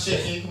 Start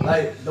shit.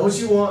 Like, don't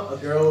you want a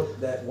girl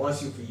that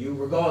wants you for you,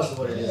 regardless of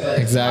what it is? Like,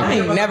 Exactly. I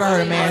ain't never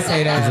heard a man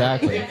say that.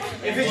 Exactly.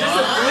 If it's just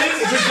a fling,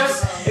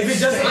 if it's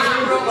just a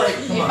fling, bro, like,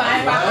 come on. I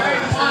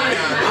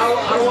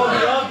don't want to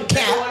be loved.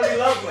 I don't want to be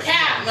loved.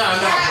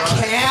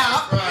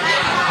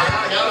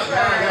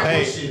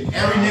 Hey,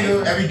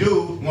 every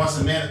dude wants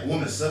a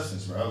woman's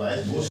substance, bro. Like,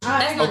 that's bullshit.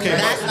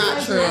 That's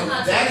not true.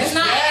 It's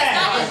not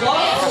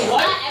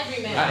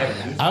every man.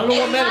 I don't know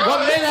what men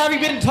have you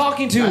been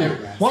talking to?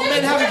 What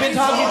men have you been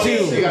talking to?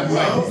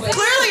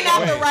 Clearly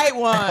not the right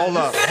one. Hold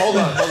up.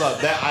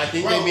 That I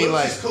think they mean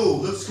like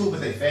looks cool, but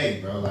they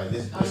fake, bro. Like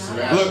this.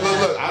 Look.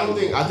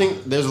 I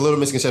think there's a little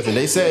misconception.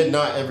 They said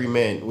not every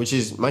man, which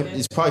is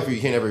it's probably for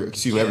you can't ever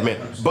excuse every man.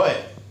 But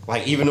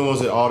like even the ones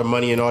with all the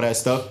money and all that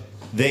stuff,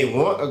 they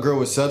want a girl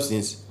with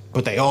substance.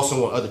 But they also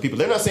want other people.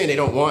 They're not saying they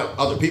don't want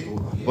other people.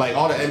 Like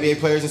all the NBA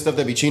players and stuff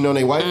that be cheating on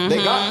their wife,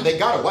 they got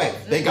a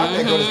wife. They got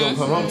that girl that's gonna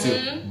come home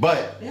to.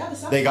 But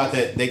they got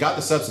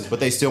the substance, but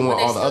they still want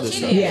all the other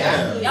stuff.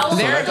 Yeah. So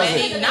that doesn't.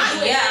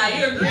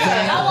 You agree.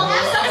 Y'all will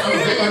have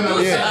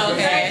substance.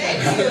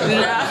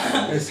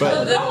 Okay.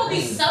 But there will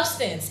be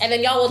substance, and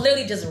then y'all will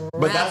literally just.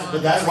 But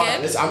that's why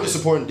I'm just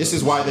supporting. This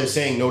is why they're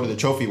saying no to the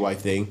trophy wife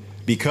thing,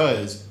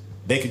 because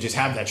they could just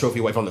have that trophy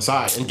wife on the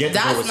side and get.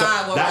 That's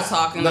not what we're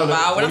talking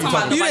about. We're not talking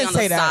about nobody on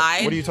the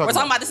side. What are you talking about? We're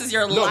talking about this is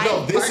your life partner.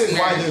 No, this is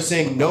why they're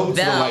saying no to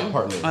the life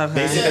partner. Okay.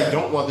 They say they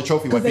don't want the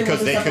trophy wife because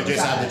they could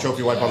just have the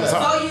trophy wife on the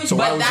side. So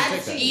why would you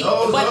take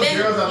that? But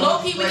then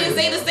low-key we can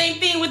say the same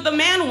thing with the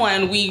man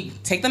one. We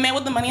take the man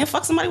with the money and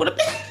fuck somebody with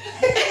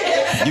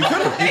a You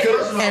could have.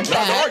 And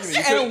facts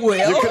and will.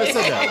 You could have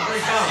said that.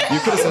 You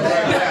could have said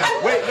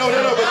that. Wait, no. But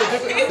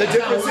the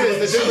difference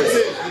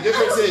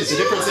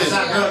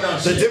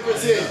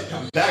is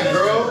that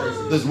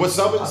girl, with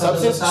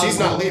substance, she's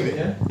not leaving.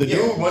 The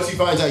dude, once he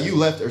finds out you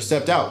left or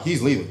stepped out,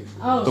 he's leaving.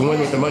 The one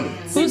with the money.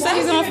 Who said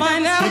he's gonna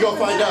find out? He gonna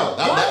find out.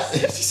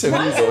 She said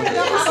he's gonna find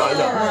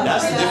out.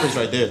 That's the difference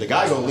right there. The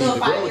guy gonna leave. The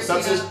girl with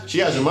substance, she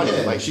has your money.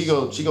 Like she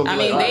gonna. Be I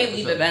mean, like, they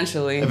leave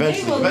eventually.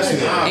 Eventually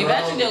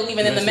they'll leave,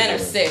 and then the men are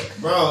sick.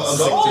 Bro,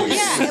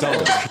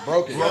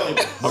 broken man.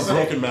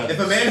 If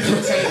a man is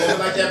entertaining a woman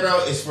like that, bro,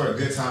 it's for a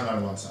good time, not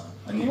a long time.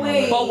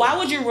 But why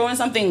would you ruin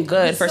something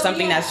good for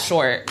something that's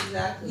short?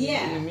 Exactly.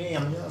 Yeah. I'm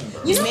young, bro.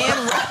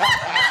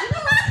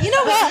 You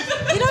know what?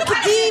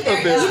 Kadeem.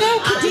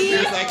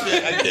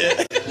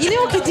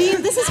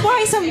 Kadeem. This is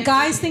why some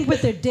guys think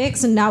with their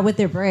dicks and not with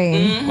their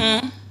brain.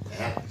 Mm-hmm.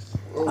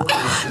 I'm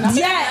not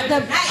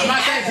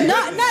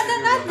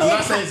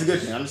saying it's a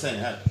good thing. I'm just saying it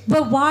happens.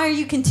 But why are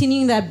you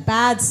continuing that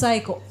bad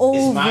cycle over?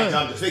 It's my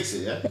job to fix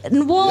it, yeah?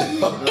 Well, I'm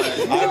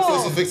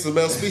supposed to fix the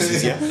male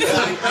species, yeah?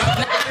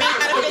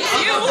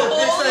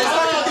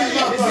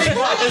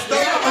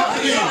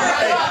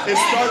 It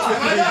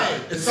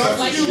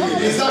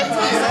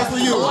starts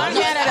with you. One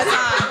man at a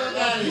time.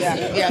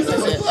 Yes,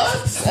 that's it.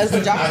 That's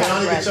the job. I can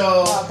only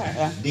control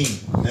D.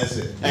 That's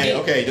it. Hey,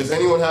 okay, does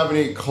anyone have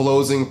any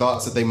closing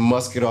thoughts that they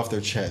must get off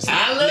their chest?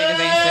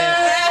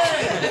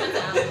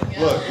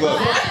 Look.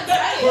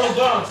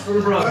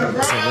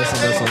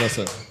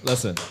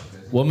 Listen.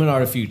 Women are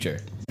the future.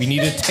 We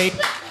need to take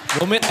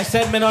women. I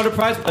said men are the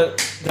prize, but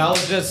that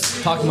was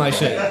just talking my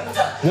shit.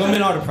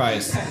 Women are the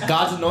prize.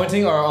 God's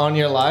anointing are on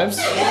your lives.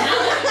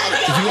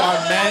 You are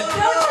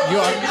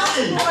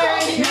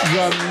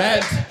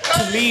meant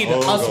to lead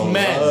us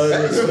men.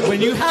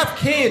 When you have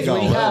kids,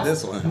 when you have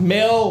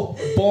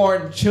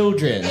male-born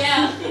children,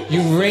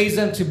 you raise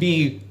them to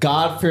be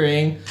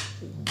God-fearing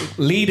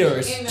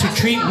leaders, to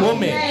treat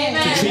women,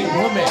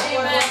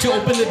 to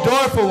open the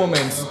door for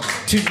women,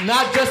 to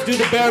not just do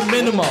the bare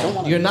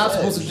minimum. You're not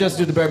supposed to just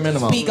do the bare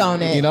minimum. Speak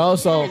on it. You know,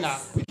 so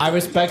I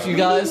respect you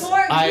guys.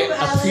 I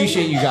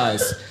appreciate you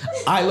guys.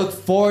 I look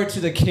forward to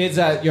the kids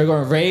that you're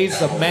going to raise,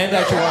 the men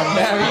that you're going to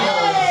marry.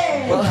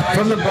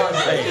 From the Bronx.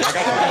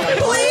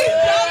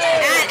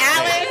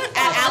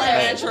 Alan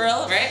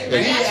Mantrell, right?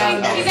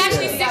 He's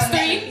actually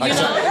 6'3", you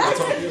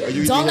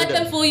know? Don't let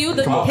them fool you.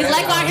 His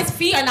legs are, his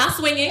feet are not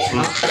swinging.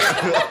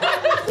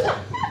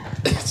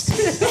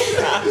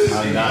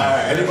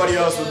 Anybody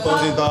else with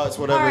closing thoughts,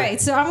 whatever? All right,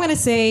 so I'm gonna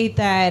say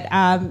that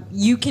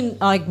you can,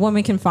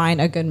 women can find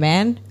a good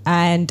man,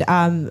 and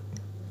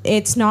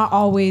it's not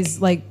always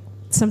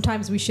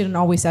sometimes we shouldn't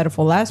always settle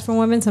for less from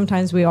women.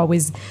 Sometimes we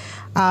always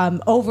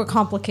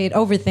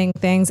overthink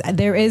things.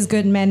 There is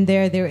good men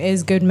there. There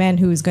is good men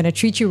who's going to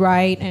treat you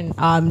right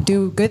and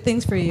do good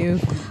things for you.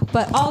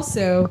 But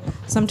also,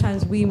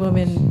 sometimes we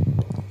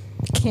women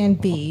can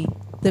be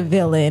the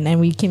villain and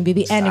we can be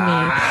the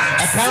enemy.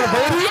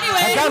 Accountability.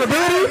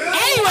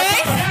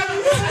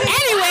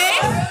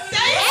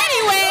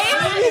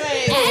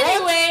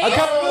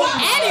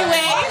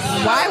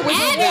 Why would you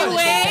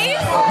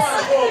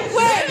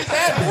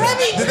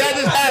Did that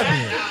just happen?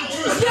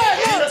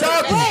 Keep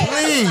talking,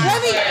 please.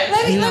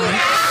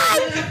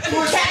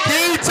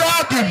 Keep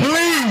talking,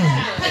 please.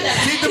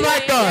 Keep the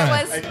mic on.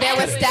 There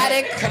was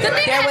static.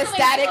 There was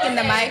static in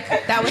the mic.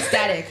 That was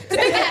static. What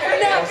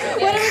I was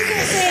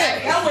gonna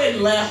say. That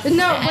went left.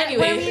 No,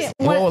 Anyways.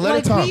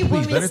 we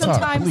women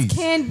sometimes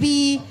can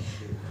be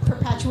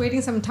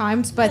perpetuating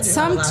sometimes, but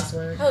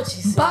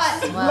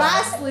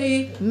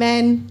lastly,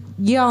 men,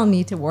 y'all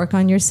need to work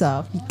on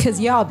yourself because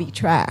y'all be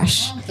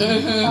trash.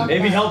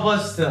 Maybe help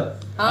us to.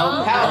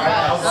 No,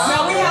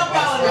 we help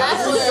out.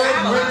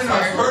 Women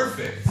are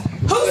perfect.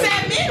 Who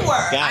said men were?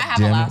 I have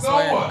a last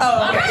word.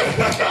 Oh,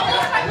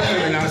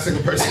 okay. I'm not a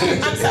single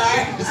person. I'm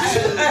sorry.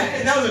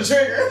 That was a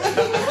trigger.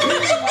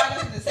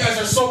 You guys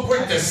are so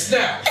quick to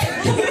snap.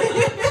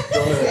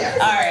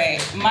 All right,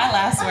 my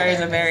last words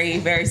are very,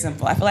 very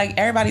simple. I feel like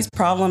everybody's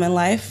problem in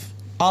life,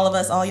 all of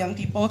us, all young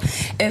people,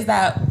 is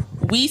that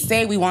we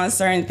say we want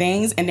certain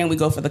things and then we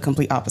go for the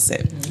complete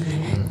opposite.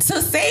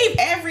 To save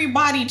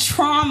everybody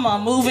trauma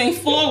moving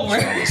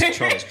forward,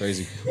 Charles,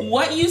 crazy.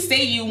 what you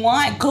say you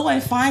want, go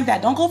and find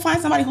that. Don't go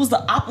find somebody who's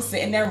the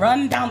opposite and then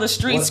run down the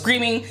street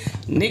screaming,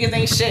 niggas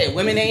ain't shit,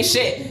 women ain't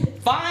shit.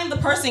 Find the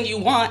person you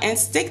want and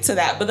stick to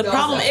that. But the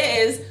problem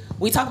is,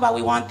 we talk about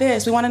we want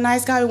this, we want a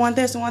nice guy, we want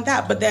this, we want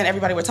that, but then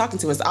everybody we're talking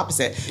to is the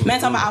opposite. Men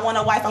talking about I want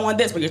a wife, I want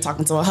this, but you're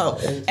talking to a hoe.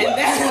 And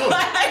then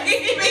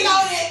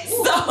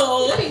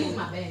so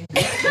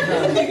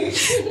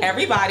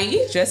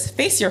everybody just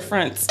face your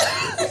fronts. So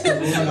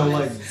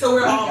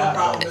we're all the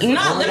problem.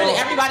 Not literally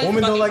everybody's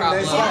Women don't fucking like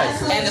problem. nice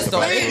guys. End of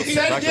story.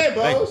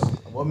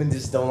 Women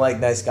just don't like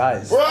nice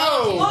guys. Bro! No.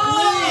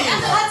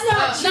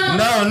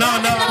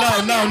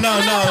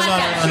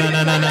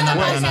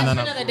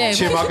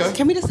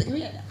 Can we just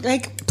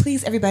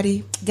please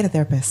everybody get a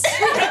therapist?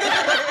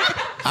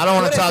 I don't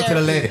want to talk to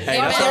the lady. I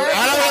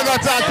don't want to go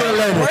talk to the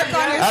lady.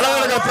 I don't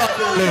want to go talk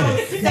to the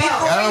lady.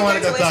 I don't want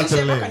to go talk to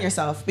the lady. Work on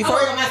yourself before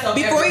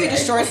you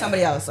destroy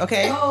somebody else.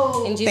 Okay.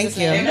 In Thank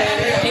you. In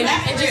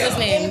Jesus'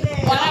 name.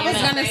 What I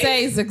was gonna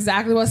say is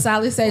exactly what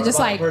Sally said. Just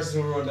like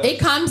it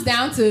comes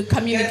down to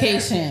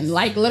communication.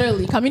 Like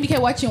literally,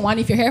 communicate what you want.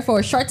 If you're here for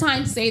a short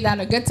time, say that.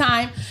 A good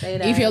time.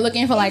 If you're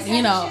looking for like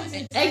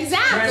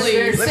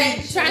exactly.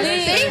 Thank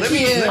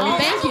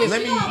you.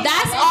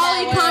 That's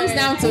all it comes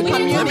down to.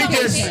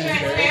 Communication.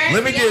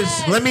 Let me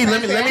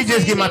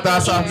just get my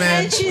thoughts off,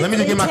 man. Let me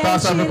just get my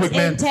thoughts off real quick,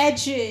 man.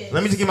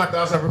 Let me just get my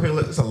thoughts off real quick.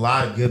 There's a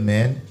lot of good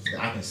men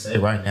I can say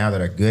right now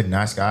that are good,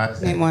 nice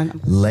guys. Name one.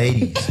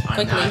 Ladies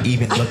are not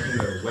even looking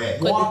their way.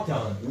 Walked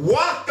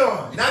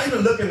on. Not even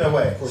looking their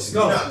way. It's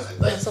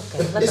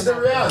the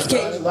reality.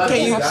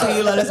 Can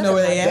you let us know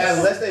where they at?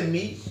 Unless they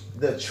meet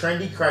the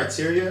trendy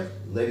criteria,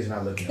 ladies are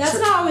not looking. That's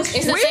not always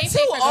true. We're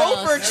too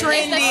over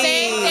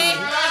trendy.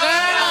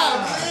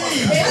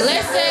 It's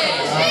the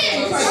same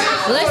thing for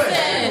girls.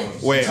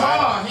 Listen. Wait.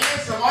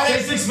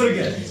 Say 6 foot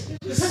again.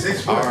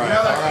 6 foot. All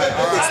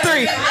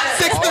right.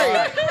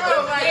 6'3".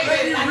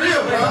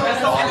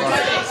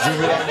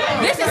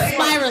 This is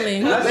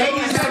spiraling.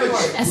 Ladies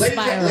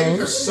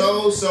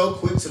are so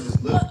quick to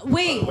just look.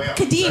 Wait,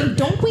 Kadeem,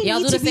 don't we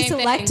need to be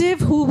selective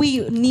who we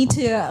need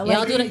to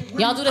Y'all do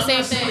the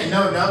same thing.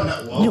 No.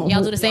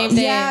 Y'all do the same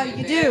thing. Yeah,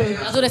 you do.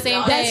 Y'all do the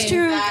same thing. That's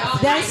true.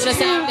 That's do the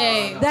true. same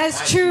thing.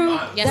 That's true.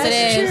 Yes, it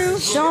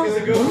is. True.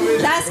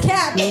 Don't. That's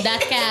cap.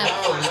 That's cap.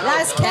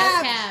 That's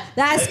cap.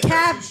 That's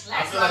cap.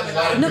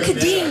 No,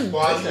 Kadeem.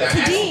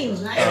 Kadeem.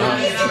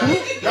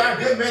 There are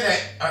good men that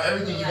are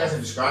everything you guys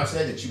have described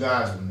today that you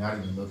guys would not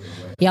even look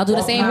away. Y'all do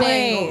the same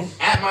thing.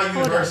 At my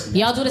university.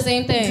 Y'all do the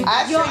same thing.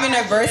 At your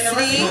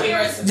university,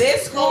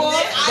 this school,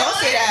 don't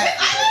say that.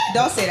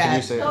 Don't say that.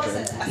 You say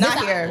it, Not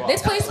here.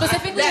 This place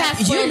specifically has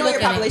spoiled know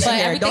milk your in it, but population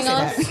here. everything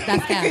Don't else, say that.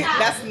 that's cap.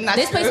 That's not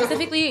This place true.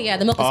 specifically,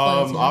 the milk is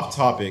spoiled. Off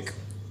topic.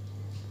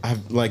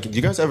 Do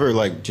you guys ever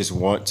like just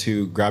want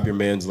to grab your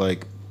man's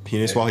like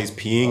penis while he's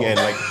peeing and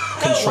like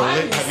control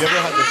it? Have you ever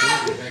had the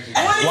feeling?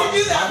 Why did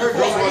you do that? I heard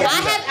girls want to. I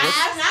have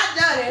asked. I've not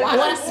done it. I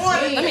want to.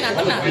 Let me not.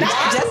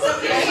 Just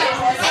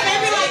it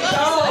made me like,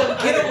 no,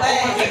 get away.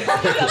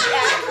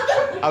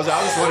 I was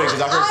just wondering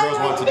because I heard girls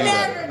want to do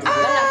that.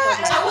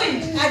 I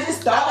wouldn't. I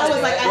just thought I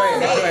was like,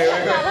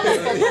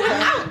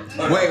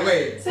 Wait,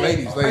 ladies.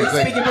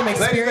 Speaking from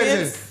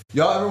experience.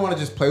 Y'all ever want to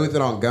just play with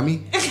it on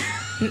gummy?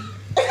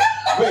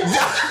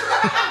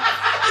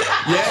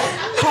 Yeah.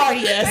 Hard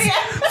yes.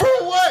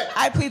 For what?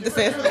 I plead the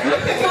fifth. Why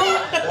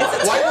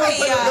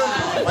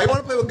you want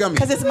to play with gummy?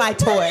 Because it's my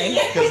toy.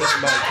 First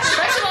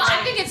of all, I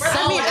think it's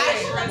so weird.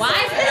 Why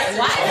is it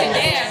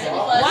there?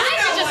 Why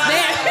is it just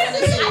there? I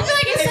feel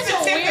like it's such a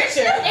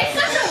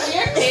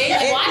weird thing.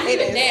 Like, why is it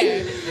even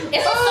there?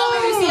 It's just so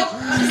weird to see.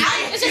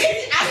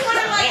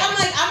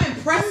 I'm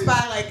impressed by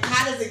like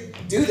how does it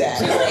do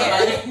that?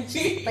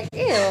 Like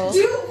ew.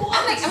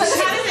 I'm like, how does it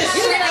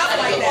shit out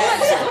like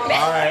that?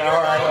 All right.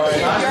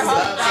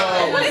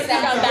 What is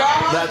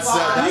that? That's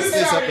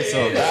this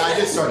episode. I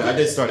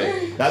did start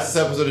it. That's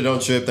this episode of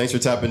Don't Trip. Thanks for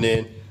tapping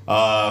in.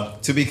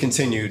 To be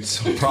continued.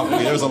 So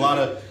probably there's a lot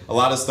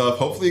of stuff.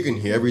 Hopefully you can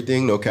hear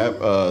everything. No cap.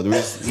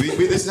 This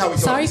is how we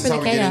talk. Sorry this is for how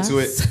the we chaos. get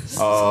into it.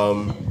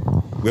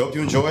 We hope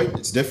you enjoy.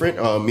 It's different.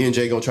 Me and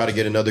Jay gonna try to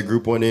get another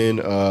group one in.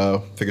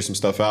 Figure some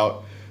stuff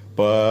out.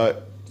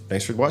 But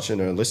thanks for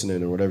watching or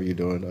listening or whatever you're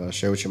doing.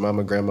 Share with your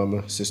mama,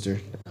 grandmama, sister,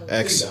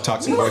 ex,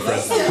 toxic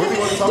boyfriend. Whoever you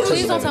want to talk to.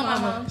 Please don't tell my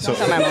mom. So,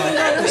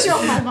 Don't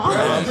show my mom.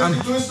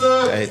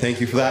 hey,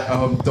 thank you for that.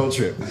 Don't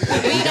trip.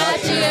 We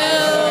got you.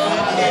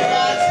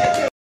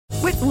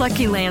 With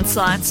Lucky Land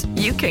Slots,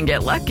 you can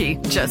get lucky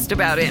just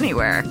about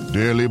anywhere.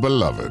 Dearly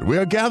beloved, we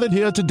are gathered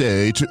here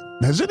today to...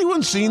 Has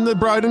anyone seen the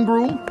bride and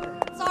groom?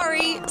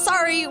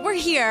 Sorry, we're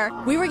here.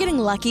 We were getting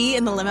lucky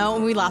in the limo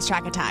and we lost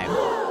track of time.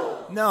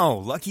 No,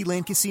 Lucky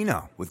Land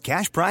Casino, with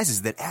cash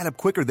prizes that add up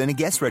quicker than a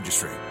guest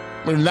registry.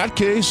 In that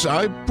case,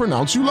 I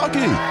pronounce you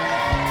lucky.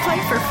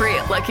 Play for free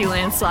at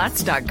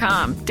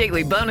LuckyLandSlots.com.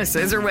 Daily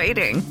bonuses are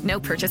waiting. No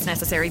purchase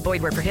necessary.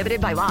 Void where prohibited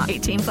by law.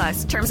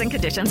 18+. Terms and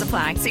conditions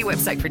apply. See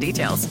website for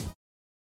details.